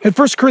rightly in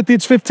 1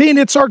 Corinthians 15,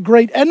 it's our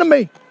great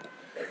enemy.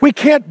 We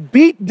can't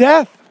beat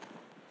death.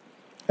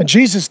 And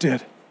Jesus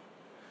did.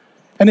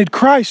 And in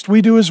Christ,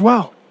 we do as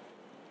well.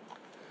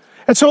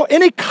 And so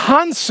any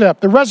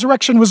concept, the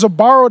resurrection was a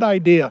borrowed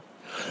idea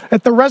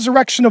that the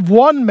resurrection of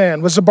one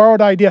man was a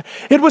borrowed idea.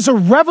 It was a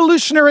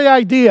revolutionary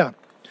idea.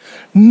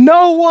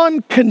 No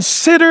one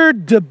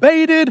considered,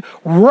 debated,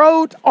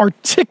 wrote,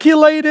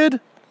 articulated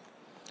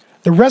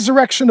the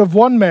resurrection of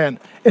one man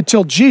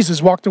until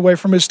Jesus walked away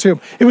from his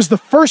tomb. It was the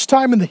first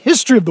time in the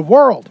history of the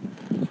world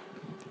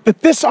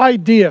that this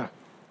idea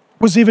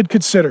was even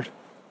considered.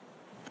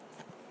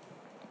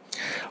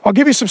 I'll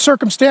give you some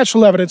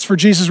circumstantial evidence for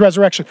Jesus'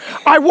 resurrection.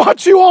 I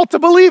want you all to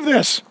believe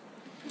this.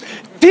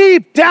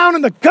 Deep down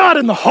in the gut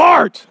and the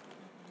heart.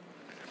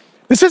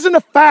 This isn't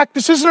a fact.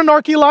 This isn't an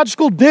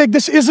archaeological dig.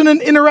 This isn't an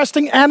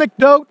interesting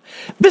anecdote.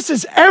 This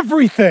is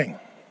everything.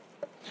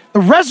 The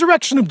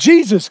resurrection of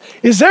Jesus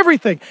is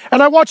everything.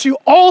 And I want you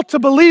all to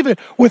believe it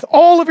with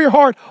all of your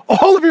heart,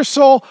 all of your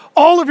soul,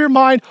 all of your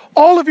mind,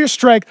 all of your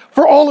strength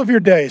for all of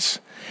your days.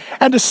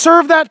 And to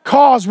serve that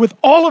cause with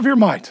all of your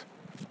might.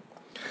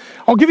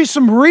 I'll give you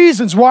some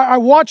reasons why I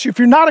want you, if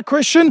you're not a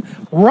Christian,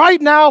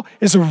 right now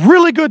is a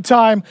really good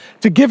time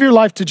to give your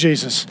life to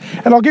Jesus.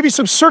 And I'll give you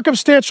some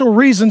circumstantial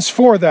reasons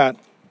for that.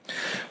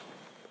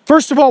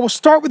 First of all, we'll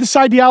start with this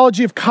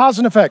ideology of cause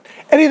and effect.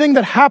 Anything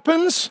that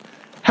happens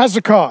has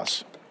a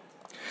cause.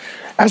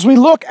 As we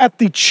look at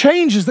the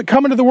changes that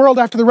come into the world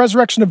after the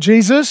resurrection of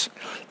Jesus,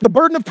 the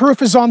burden of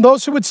proof is on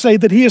those who would say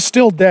that he is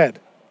still dead.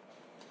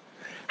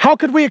 How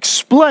could we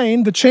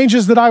explain the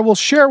changes that I will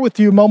share with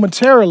you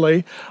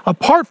momentarily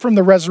apart from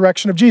the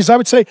resurrection of Jesus? I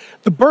would say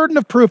the burden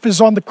of proof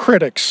is on the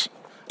critics,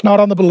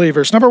 not on the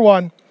believers. Number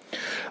one,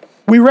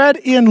 we read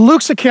in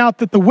Luke's account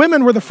that the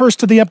women were the first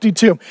to the empty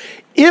tomb.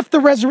 If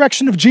the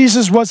resurrection of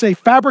Jesus was a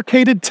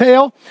fabricated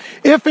tale,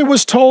 if it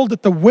was told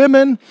that the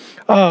women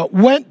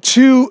went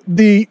to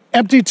the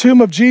empty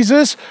tomb of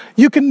Jesus,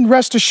 you can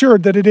rest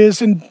assured that it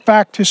is in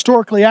fact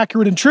historically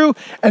accurate and true,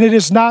 and it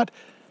is not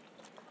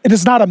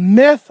a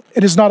myth,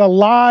 it is not a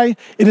lie,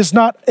 it is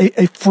not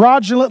a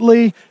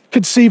fraudulently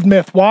conceived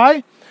myth.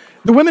 Why?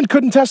 The women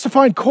couldn't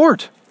testify in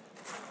court.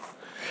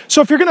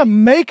 So if you're going to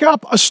make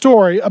up a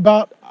story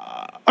about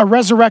a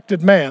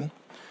resurrected man,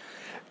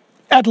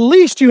 at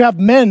least you have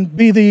men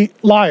be the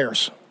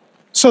liars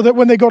so that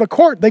when they go to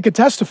court, they could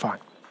testify.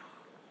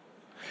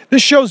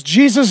 This shows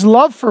Jesus'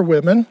 love for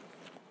women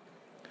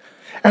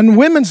and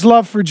women's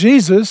love for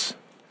Jesus,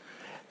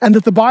 and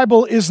that the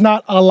Bible is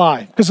not a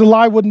lie, because a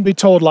lie wouldn't be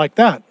told like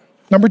that.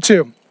 Number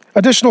two,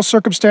 additional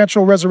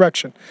circumstantial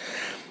resurrection.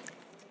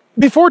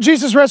 Before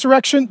Jesus'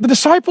 resurrection, the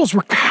disciples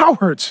were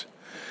cowards.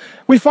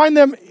 We find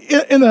them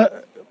in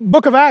the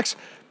book of Acts.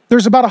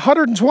 There's about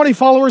 120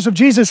 followers of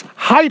Jesus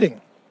hiding,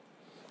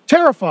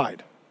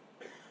 terrified.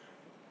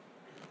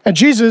 And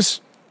Jesus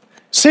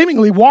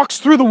seemingly walks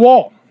through the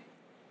wall,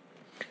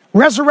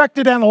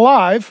 resurrected and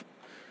alive,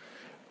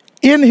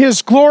 in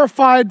his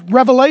glorified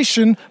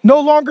revelation, no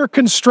longer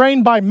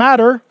constrained by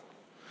matter.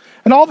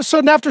 And all of a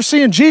sudden, after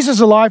seeing Jesus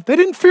alive, they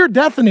didn't fear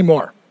death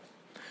anymore.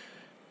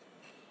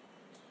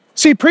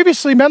 See,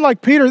 previously, men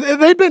like Peter,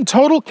 they'd been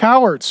total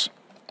cowards.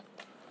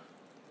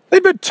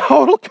 They'd been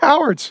total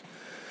cowards.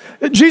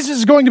 Jesus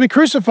is going to be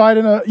crucified,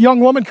 and a young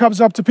woman comes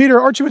up to Peter.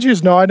 Aren't you with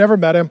Jesus? No, I never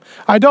met him.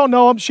 I don't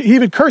know him. He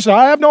even cursed.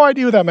 I have no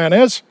idea who that man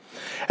is.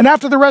 And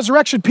after the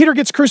resurrection, Peter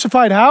gets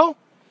crucified how?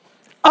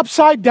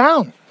 Upside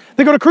down.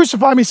 They go to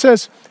crucify him. He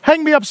says,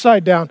 hang me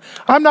upside down.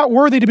 I'm not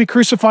worthy to be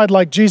crucified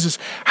like Jesus.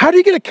 How do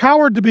you get a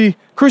coward to be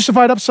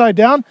crucified upside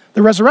down?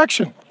 The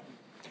resurrection.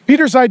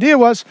 Peter's idea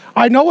was,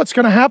 I know what's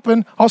going to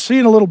happen. I'll see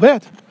you in a little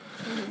bit.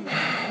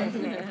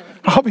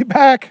 I'll be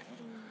back.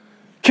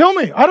 Kill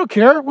me. I don't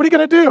care. What are you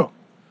going to do?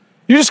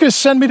 You're just going to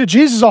send me to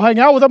Jesus. I'll hang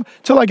out with him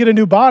till I get a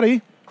new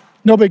body.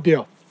 No big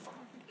deal.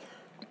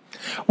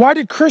 Why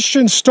did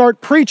Christians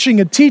start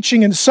preaching and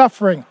teaching and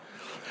suffering?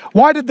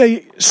 Why did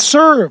they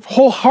serve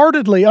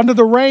wholeheartedly under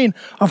the reign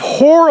of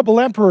horrible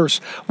emperors?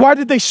 Why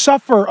did they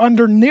suffer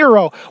under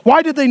Nero?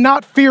 Why did they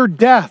not fear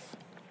death?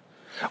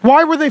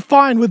 Why were they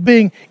fine with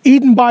being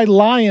eaten by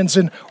lions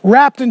and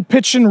wrapped in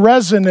pitch and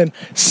resin and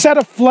set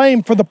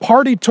aflame for the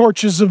party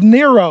torches of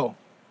Nero?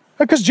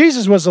 Because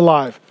Jesus was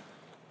alive.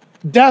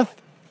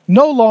 Death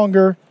no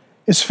longer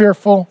is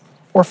fearful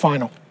or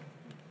final.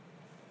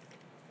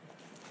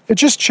 It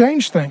just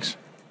changed things.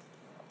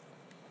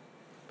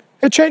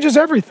 It changes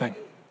everything.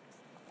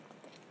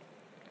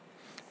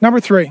 Number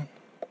three,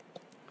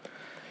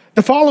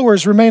 the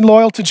followers remain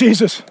loyal to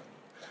Jesus.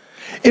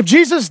 If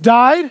Jesus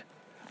died,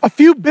 a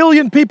few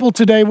billion people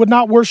today would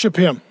not worship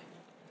him.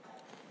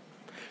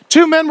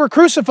 2 men were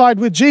crucified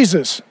with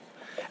Jesus,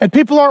 and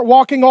people aren't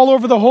walking all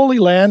over the Holy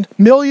Land,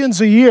 millions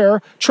a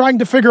year, trying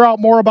to figure out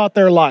more about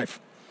their life.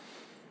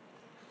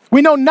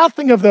 We know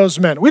nothing of those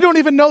men. We don't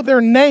even know their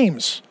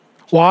names.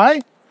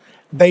 Why?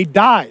 They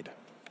died.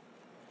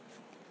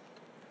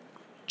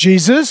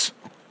 Jesus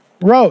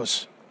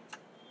rose.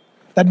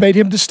 That made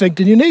him distinct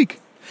and unique.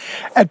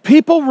 And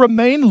people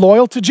remain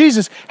loyal to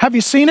Jesus. Have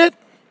you seen it?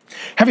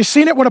 Have you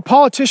seen it when a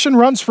politician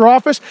runs for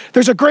office?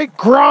 There's a great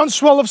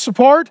groundswell of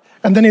support,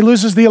 and then he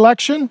loses the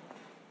election.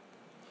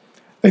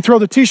 They throw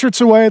the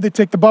t-shirts away, they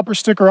take the bumper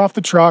sticker off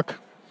the truck,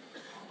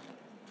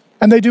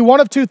 and they do one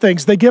of two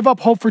things. They give up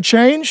hope for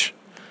change,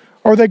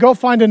 or they go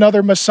find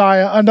another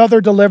Messiah,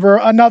 another deliverer,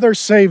 another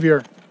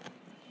Savior.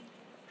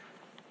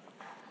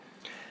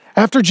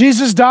 After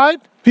Jesus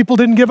died, people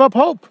didn't give up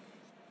hope.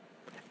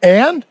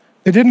 And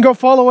they didn't go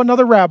follow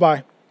another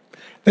rabbi.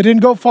 They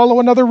didn't go follow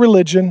another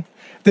religion.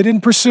 They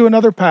didn't pursue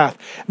another path.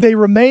 They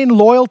remained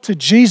loyal to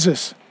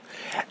Jesus.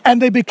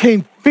 And they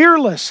became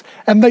fearless,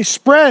 and they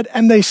spread,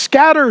 and they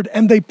scattered,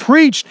 and they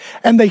preached,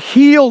 and they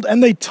healed,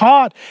 and they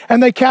taught,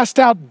 and they cast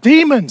out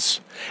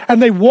demons.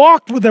 And they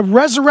walked with the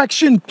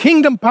resurrection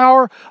kingdom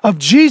power of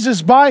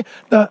Jesus by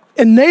the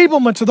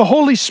enablement of the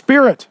Holy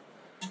Spirit.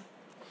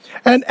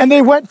 And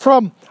they went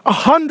from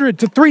 100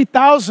 to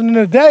 3,000 in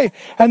a day,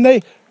 and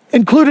they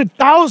included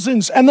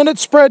thousands, and then it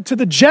spread to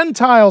the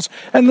Gentiles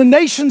and the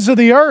nations of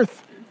the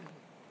earth.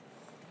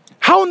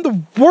 How in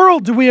the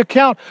world do we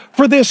account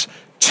for this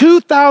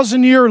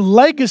 2,000-year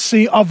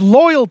legacy of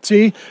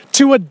loyalty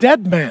to a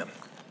dead man?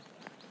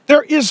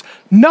 There is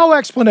no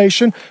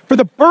explanation for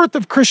the birth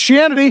of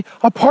Christianity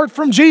apart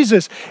from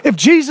Jesus. If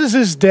Jesus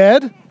is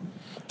dead,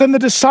 then the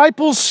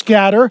disciples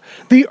scatter,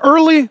 the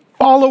early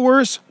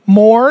followers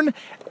mourn,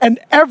 and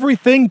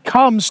everything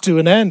comes to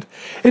an end.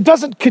 It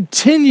doesn't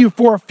continue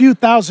for a few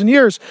thousand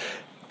years,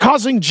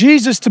 causing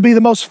Jesus to be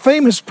the most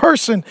famous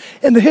person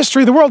in the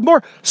history of the world.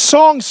 More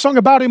songs sung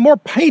about him, more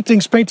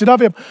paintings painted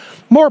of him,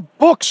 more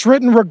books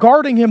written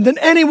regarding him than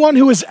anyone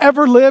who has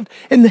ever lived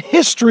in the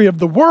history of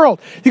the world.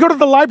 You go to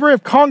the Library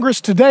of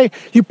Congress today,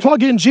 you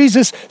plug in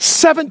Jesus,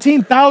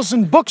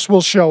 17,000 books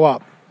will show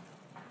up.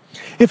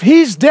 If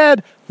he's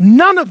dead,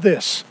 none of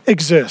this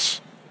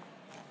exists.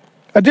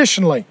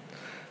 Additionally,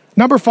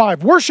 number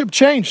 5, worship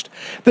changed.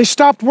 They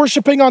stopped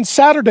worshiping on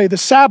Saturday, the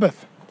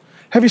Sabbath.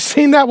 Have you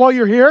seen that while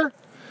you're here?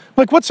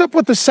 Like, what's up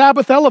with the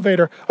Sabbath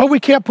elevator? Oh, we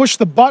can't push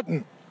the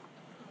button.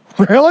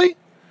 Really?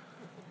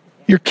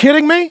 You're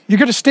kidding me? You're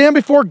going to stand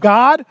before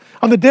God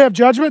on the day of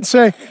judgment and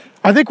say,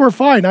 I think we're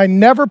fine. I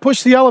never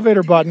pushed the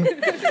elevator button.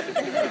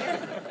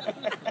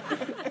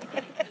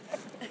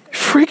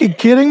 Freaking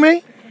kidding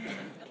me?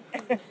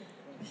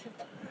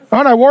 Oh,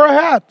 and I wore a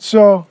hat,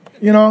 so,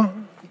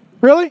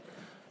 really?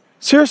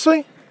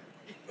 Seriously?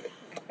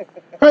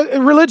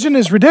 Religion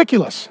is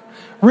ridiculous.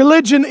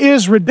 Religion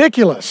is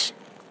ridiculous.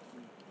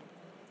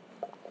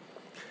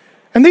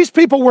 And these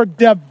people were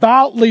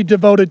devoutly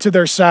devoted to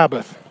their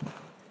Sabbath.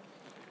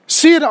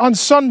 See it on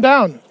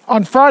sundown,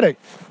 on Friday.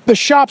 The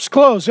shops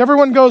close.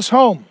 Everyone goes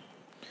home.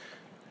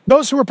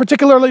 Those who are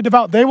particularly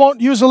devout, they won't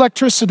use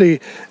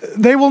electricity.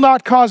 They will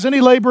not cause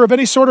any labor of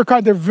any sort or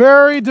kind. They're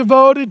very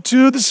devoted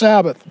to the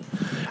Sabbath.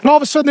 And all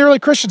of a sudden, the early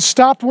Christians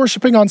stopped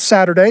worshiping on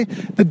Saturday,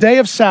 the day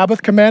of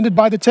Sabbath commanded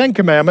by the Ten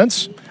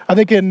Commandments. I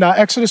think in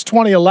Exodus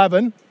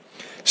 20:11.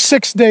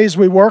 6 days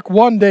we work,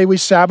 1 day we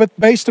Sabbath,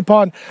 based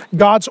upon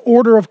God's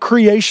order of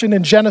creation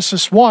in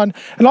Genesis 1.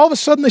 And all of a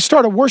sudden, they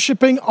started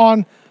worshiping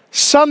on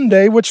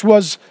Sunday, which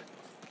was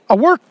a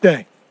work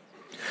day.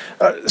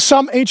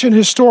 Some ancient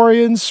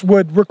historians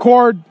would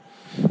record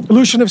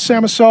Lucian of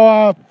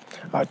Samosata,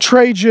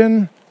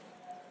 Trajan,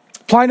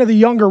 Pliny the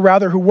Younger,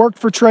 rather, who worked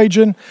for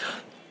Trajan.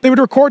 They would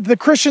record the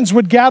Christians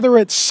would gather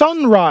at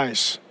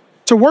sunrise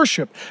to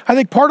worship. I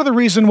think part of the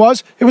reason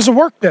was it was a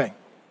work day.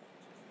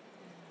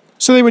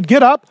 So they would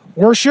get up,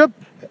 worship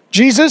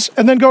Jesus,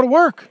 and then go to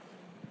work.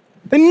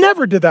 They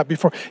never did that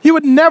before. You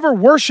would never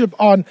worship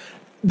on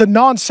the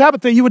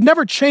non-Sabbath day. You would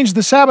never change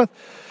the Sabbath.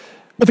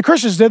 But the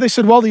Christians did. They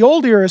said, well, the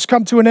old era has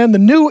come to an end. The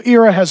new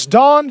era has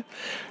dawned.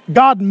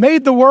 God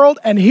made the world,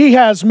 and he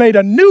has made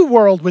a new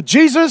world with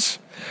Jesus.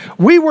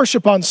 We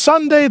worship on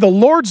Sunday, the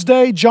Lord's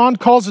Day. John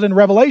calls it in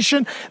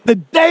Revelation, the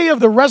day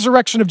of the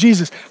resurrection of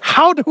Jesus.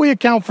 How do we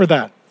account for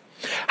that?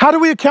 How do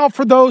we account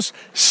for those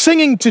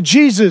singing to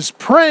Jesus,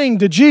 praying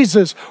to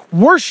Jesus,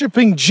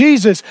 worshiping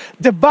Jesus,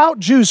 devout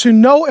Jews who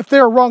know if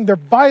they're wrong, they're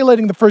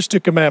violating the first 2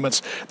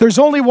 commandments? There's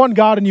only one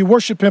God and you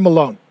worship him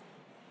alone.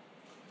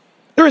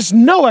 There is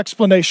no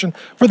explanation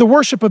for the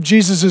worship of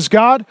Jesus as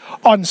God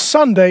on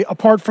Sunday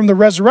apart from the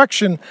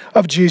resurrection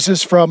of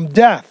Jesus from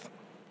death.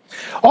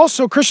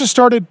 Also, Christians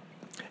started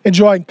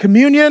enjoying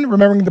communion,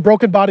 remembering the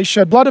broken body,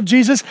 shed blood of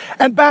Jesus,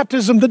 and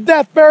baptism, the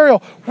death,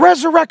 burial,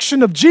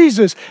 resurrection of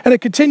Jesus, and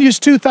it continues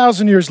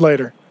 2,000 years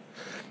later.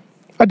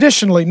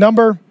 Additionally,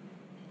 number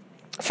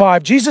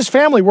 5, Jesus'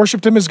 family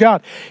worshiped him as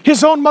God.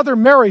 His own mother,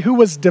 Mary, who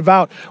was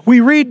devout, we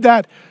read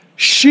that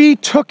she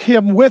took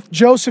him with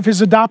Joseph,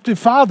 his adoptive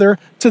father,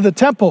 to the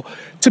temple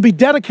to be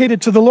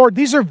dedicated to the Lord.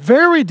 These are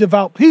very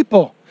devout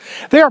people.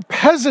 They are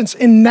peasants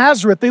in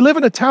Nazareth. They live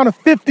in a town of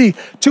 50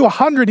 to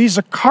 100. He's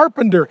a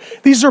carpenter.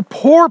 These are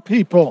poor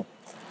people.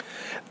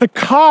 The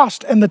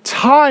cost and the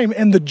time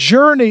and the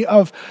journey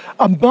of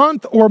a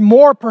month or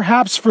more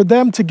perhaps for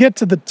them to get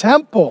to the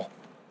temple,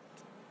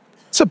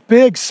 it's a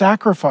big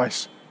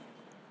sacrifice.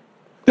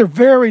 They're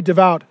very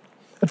devout.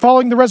 And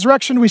following the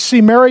resurrection, we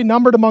see Mary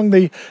numbered among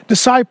the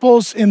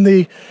disciples in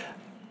the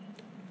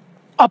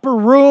upper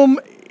room,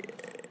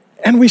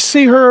 and we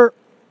see her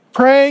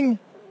praying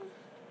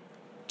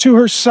to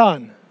her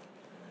son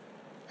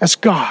as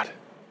God.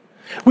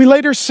 We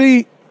later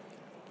see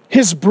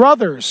his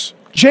brothers,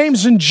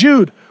 James and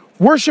Jude,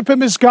 worship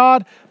him as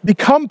God,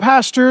 become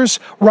pastors,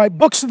 write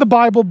books of the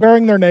Bible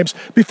bearing their names.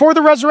 Before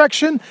the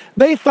resurrection,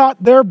 they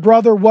thought their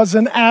brother was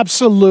an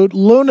absolute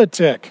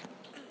lunatic.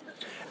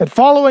 And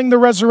following the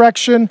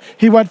resurrection,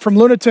 he went from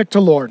lunatic to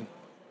Lord,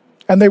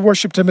 and they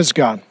worshiped him as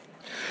God.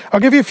 I'll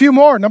give you a few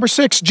more. Number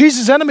 6,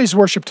 Jesus' enemies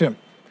worshiped him.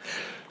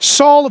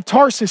 Saul of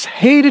Tarsus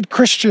hated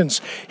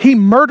Christians. He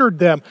murdered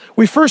them.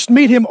 We first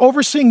meet him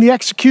overseeing the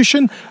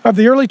execution of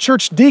the early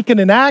church deacon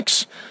in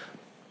Acts.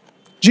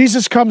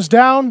 Jesus comes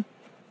down,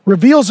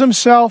 reveals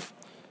himself.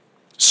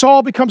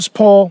 Saul becomes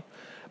Paul,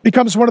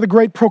 becomes one of the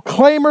great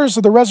proclaimers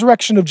of the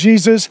resurrection of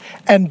Jesus,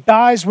 and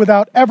dies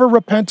without ever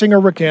repenting or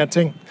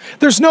recanting.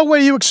 There's no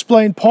way you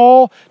explain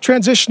Paul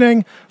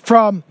transitioning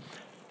from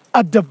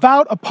a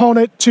devout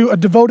opponent to a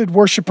devoted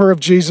worshiper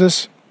of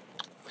Jesus.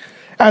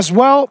 As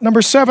well,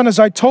 number 7, as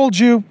I told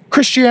you,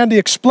 Christianity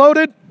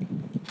exploded.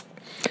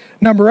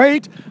 Number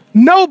 8,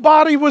 no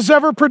body was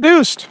ever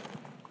produced.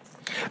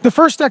 The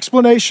first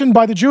explanation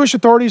by the Jewish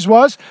authorities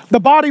was the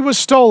body was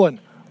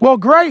stolen. Well,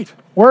 great.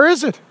 Where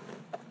is it?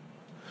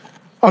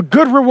 A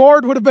good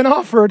reward would have been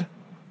offered.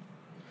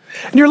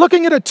 And you're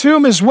looking at a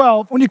tomb as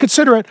well. When you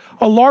consider it,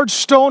 a large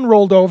stone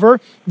rolled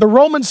over, the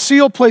Roman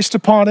seal placed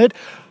upon it,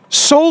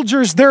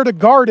 soldiers there to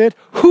guard it.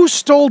 Who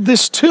stole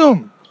this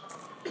tomb?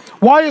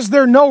 Why is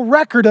there no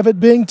record of it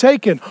being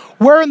taken?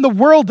 Where in the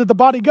world did the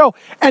body go?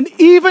 And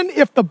even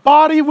if the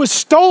body was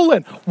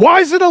stolen,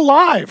 why is it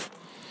alive?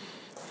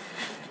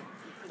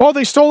 Oh,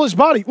 they stole his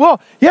body.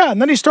 Well, yeah,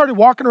 and then he started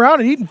walking around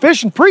and eating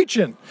fish and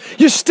preaching.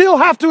 You still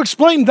have to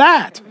explain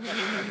that.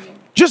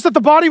 Just that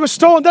the body was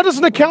stolen, that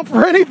doesn't account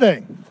for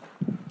anything.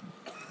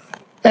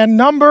 And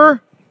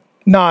number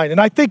 9, and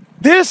I think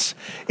this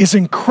is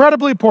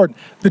incredibly important.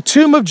 The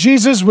tomb of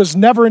Jesus was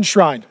never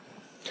enshrined.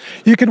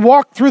 You can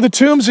walk through the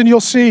tombs and you'll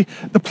see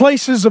the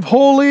places of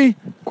holy,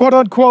 quote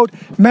unquote,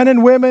 men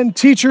and women,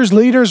 teachers,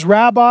 leaders,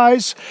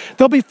 rabbis.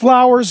 There'll be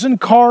flowers and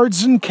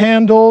cards and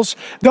candles.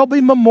 There'll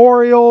be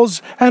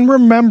memorials and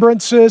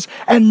remembrances,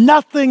 and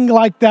nothing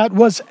like that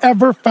was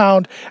ever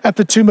found at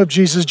the tomb of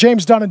Jesus.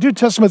 James Dunn, a New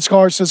Testament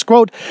scholar, says,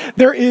 quote,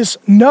 there is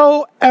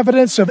no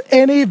evidence of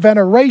any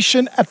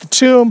veneration at the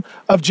tomb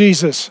of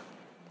Jesus.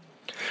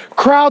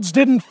 Crowds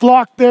didn't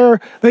flock there.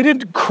 They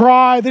didn't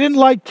cry. They didn't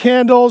light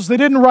candles. They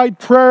didn't write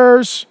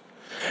prayers.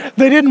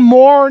 They didn't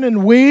mourn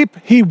and weep.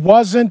 He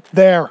wasn't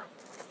there.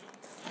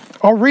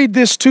 I'll read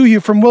this to you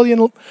from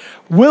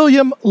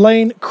William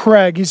Lane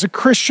Craig. He's a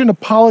Christian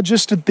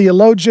apologist and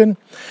theologian.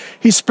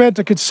 He spent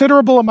a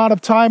considerable amount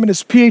of time in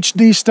his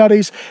PhD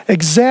studies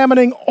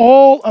examining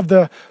all of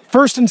the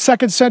 1st and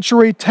 2nd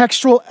century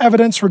textual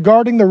evidence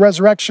regarding the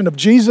resurrection of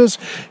Jesus.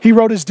 He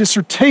wrote his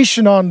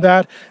dissertation on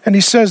that, and he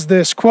says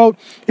this, quote,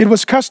 it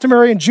was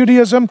customary in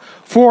Judaism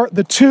for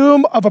the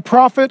tomb of a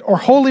prophet or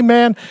holy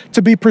man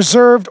to be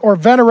preserved or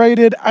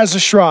venerated as a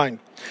shrine.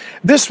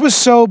 This was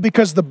so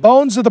because the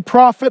bones of the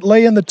prophet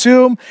lay in the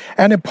tomb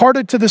and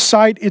imparted to the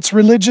site its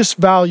religious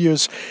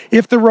values.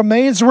 If the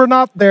remains were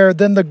not there,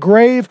 then the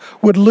grave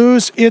would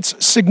lose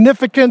its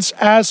significance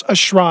as a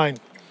shrine.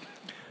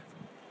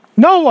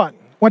 No one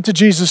went to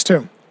Jesus'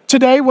 tomb.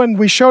 Today, when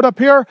we showed up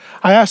here,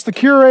 I asked the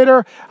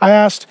curator,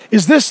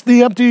 is this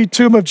the empty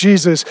tomb of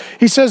Jesus?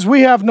 He says,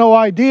 we have no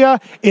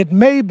idea. It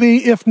may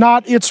be. If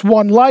not, it's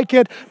one like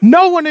it.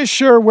 No one is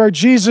sure where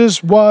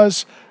Jesus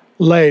was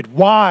laid.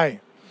 Why?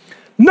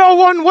 No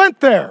one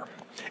went there.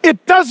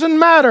 It doesn't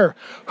matter.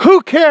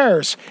 Who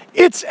cares?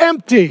 It's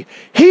empty.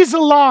 He's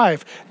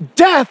alive.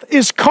 Death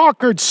is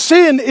conquered.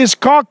 Sin is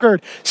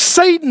conquered.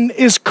 Satan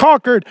is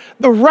conquered.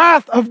 The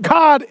wrath of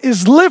God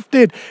is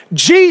lifted.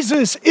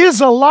 Jesus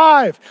is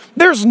alive.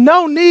 There's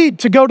no need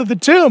to go to the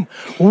tomb.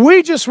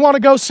 We just want to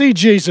go see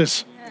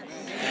Jesus.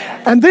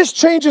 And this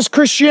changes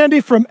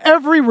Christianity from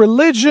every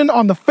religion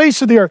on the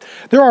face of the earth.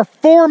 There are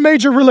 4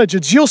 major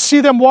religions. You'll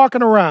see them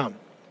walking around.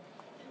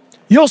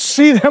 You'll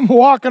see them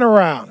walking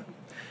around.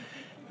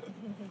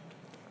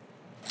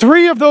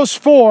 3 of those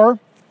 4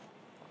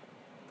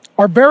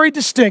 are very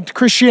distinct.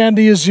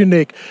 Christianity is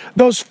unique.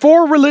 Those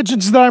 4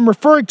 religions that I'm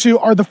referring to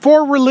are the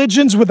 4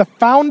 religions with a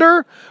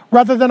founder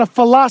rather than a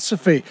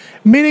philosophy,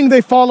 meaning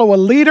they follow a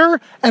leader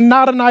and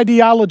not an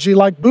ideology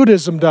like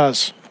Buddhism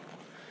does.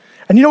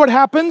 And you know what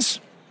happens?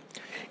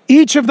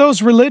 Each of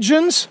those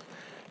religions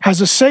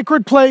has a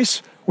sacred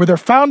place where their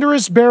founder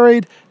is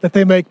buried, that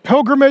they make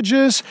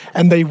pilgrimages,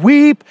 and they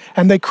weep,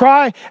 and they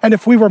cry. And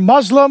if we were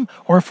Muslim,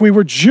 or if we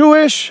were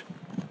Jewish,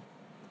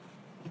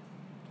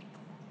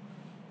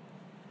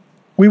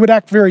 we would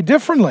act very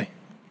differently.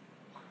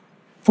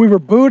 If we were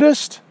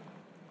Buddhist,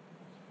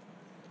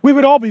 we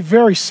would all be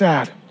very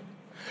sad.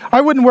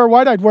 I wouldn't wear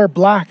white, I'd wear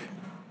black.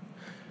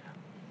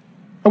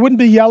 I wouldn't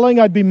be yelling,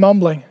 I'd be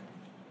mumbling.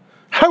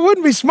 I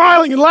wouldn't be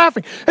smiling and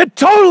laughing and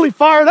totally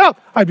fired up.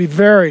 I'd be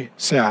very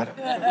sad.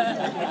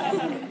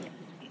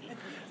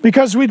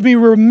 Because we'd be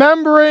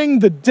remembering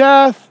the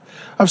death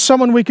of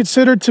someone we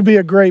considered to be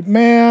a great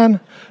man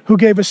who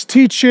gave us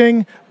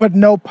teaching but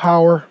no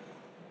power,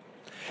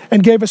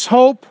 and gave us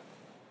hope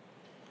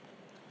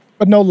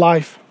but no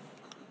life.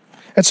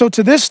 And so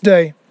to this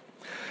day,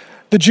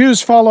 the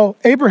Jews follow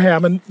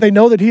Abraham, and they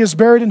know that he is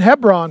buried in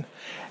Hebron.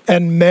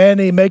 And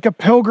many make a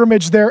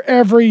pilgrimage there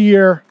every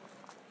year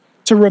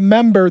to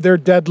remember their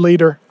dead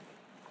leader.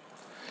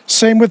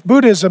 Same with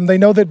Buddhism. They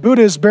know that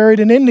Buddha is buried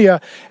in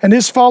India, and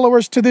his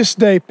followers to this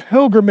day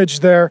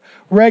pilgrimage there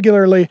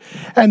regularly,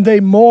 and they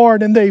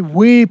mourn and they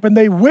weep and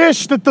they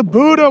wish that the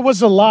Buddha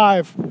was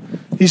alive.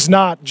 He's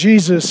not.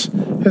 Jesus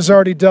has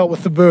already dealt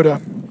with the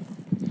Buddha.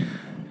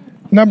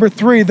 Number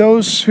 3,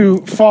 those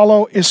who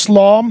follow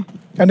Islam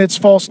and its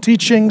false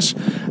teachings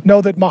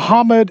know that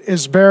Muhammad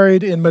is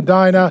buried in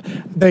Medina.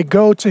 They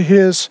go to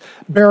his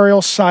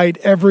burial site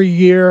every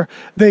year.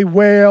 They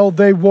wail,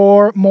 they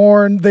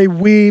mourn, they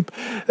weep,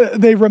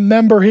 they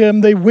remember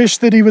him, they wish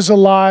that he was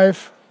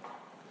alive.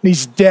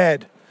 He's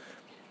dead.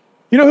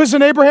 You know who's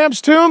in Abraham's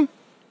tomb?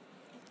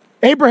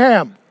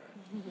 Abraham.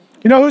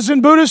 You know who's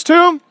in Buddha's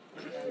tomb?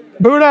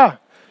 Buddha.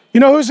 You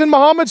know who's in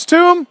Muhammad's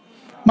tomb?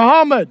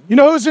 Muhammad. You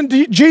know who's in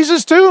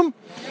Jesus' tomb?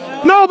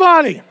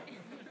 Nobody.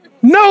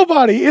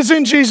 Nobody is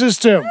in Jesus'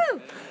 tomb.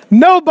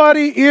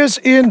 Nobody is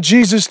in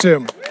Jesus'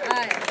 tomb.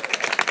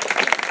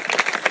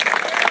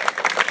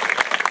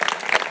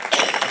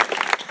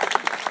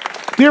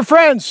 Dear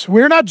friends,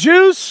 we're not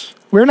Jews,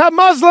 we're not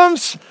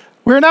Muslims,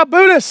 we're not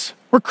Buddhists,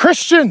 we're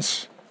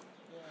Christians.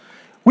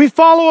 We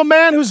follow a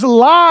man who's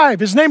alive.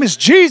 His name is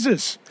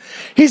Jesus.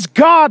 He's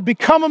God,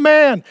 become a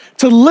man,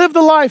 to live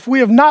the life we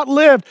have not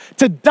lived,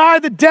 to die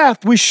the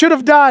death we should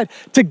have died,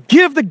 to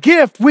give the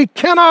gift we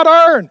cannot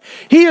earn.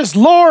 He is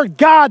Lord,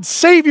 God,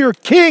 Savior,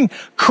 King,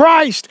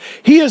 Christ.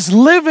 He is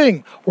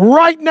living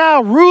right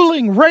now,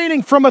 ruling,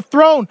 reigning from a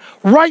throne,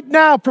 right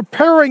now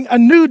preparing a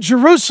new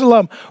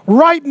Jerusalem,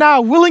 right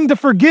now willing to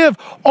forgive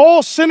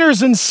all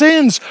sinners and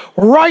sins,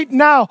 right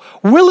now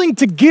willing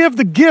to give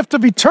the gift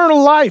of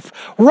eternal life,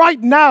 right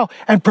now,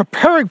 and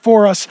preparing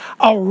for us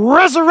a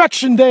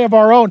resurrection day of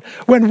our own,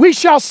 when we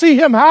shall see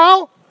him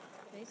how?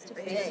 Face to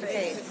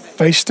face.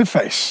 Face to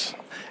face.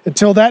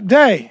 Until that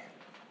day,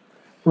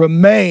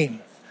 remain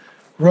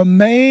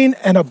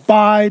and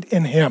abide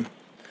in him.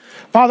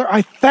 Father,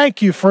 I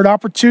thank you for an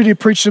opportunity to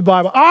preach the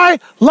Bible.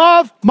 I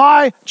love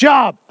my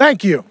job.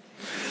 Thank you.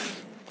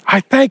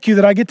 I thank you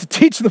that I get to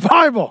teach the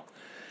Bible.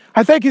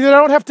 I thank you that I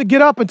don't have to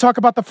get up and talk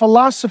about the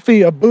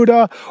philosophy of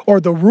Buddha or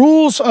the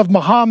rules of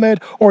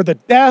Muhammad or the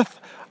death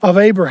of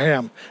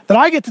Abraham, that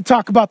I get to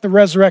talk about the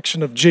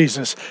resurrection of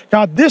Jesus.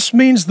 God, this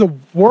means the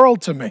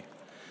world to me.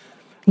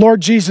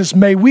 Lord Jesus,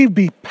 may we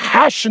be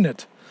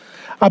passionate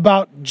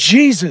about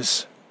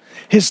Jesus,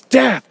 his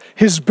death,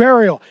 his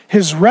burial,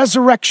 his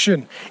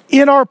resurrection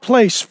in our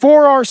place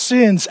for our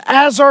sins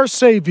as our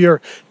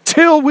Savior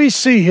till we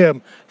see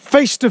him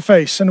face to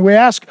face. And we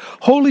ask,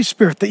 Holy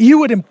Spirit, that you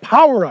would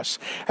empower us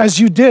as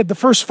you did the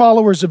first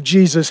followers of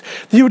Jesus,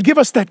 that you would give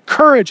us that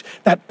courage,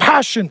 that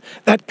passion,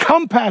 that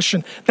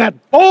compassion,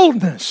 that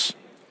boldness.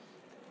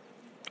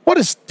 What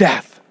is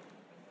death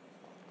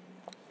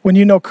when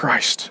you know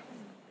Christ?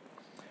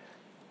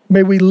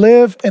 May we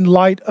live in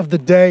light of the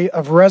day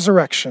of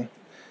resurrection.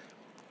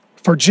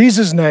 For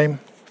Jesus' name,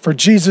 for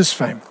Jesus'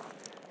 fame.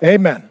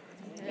 Amen.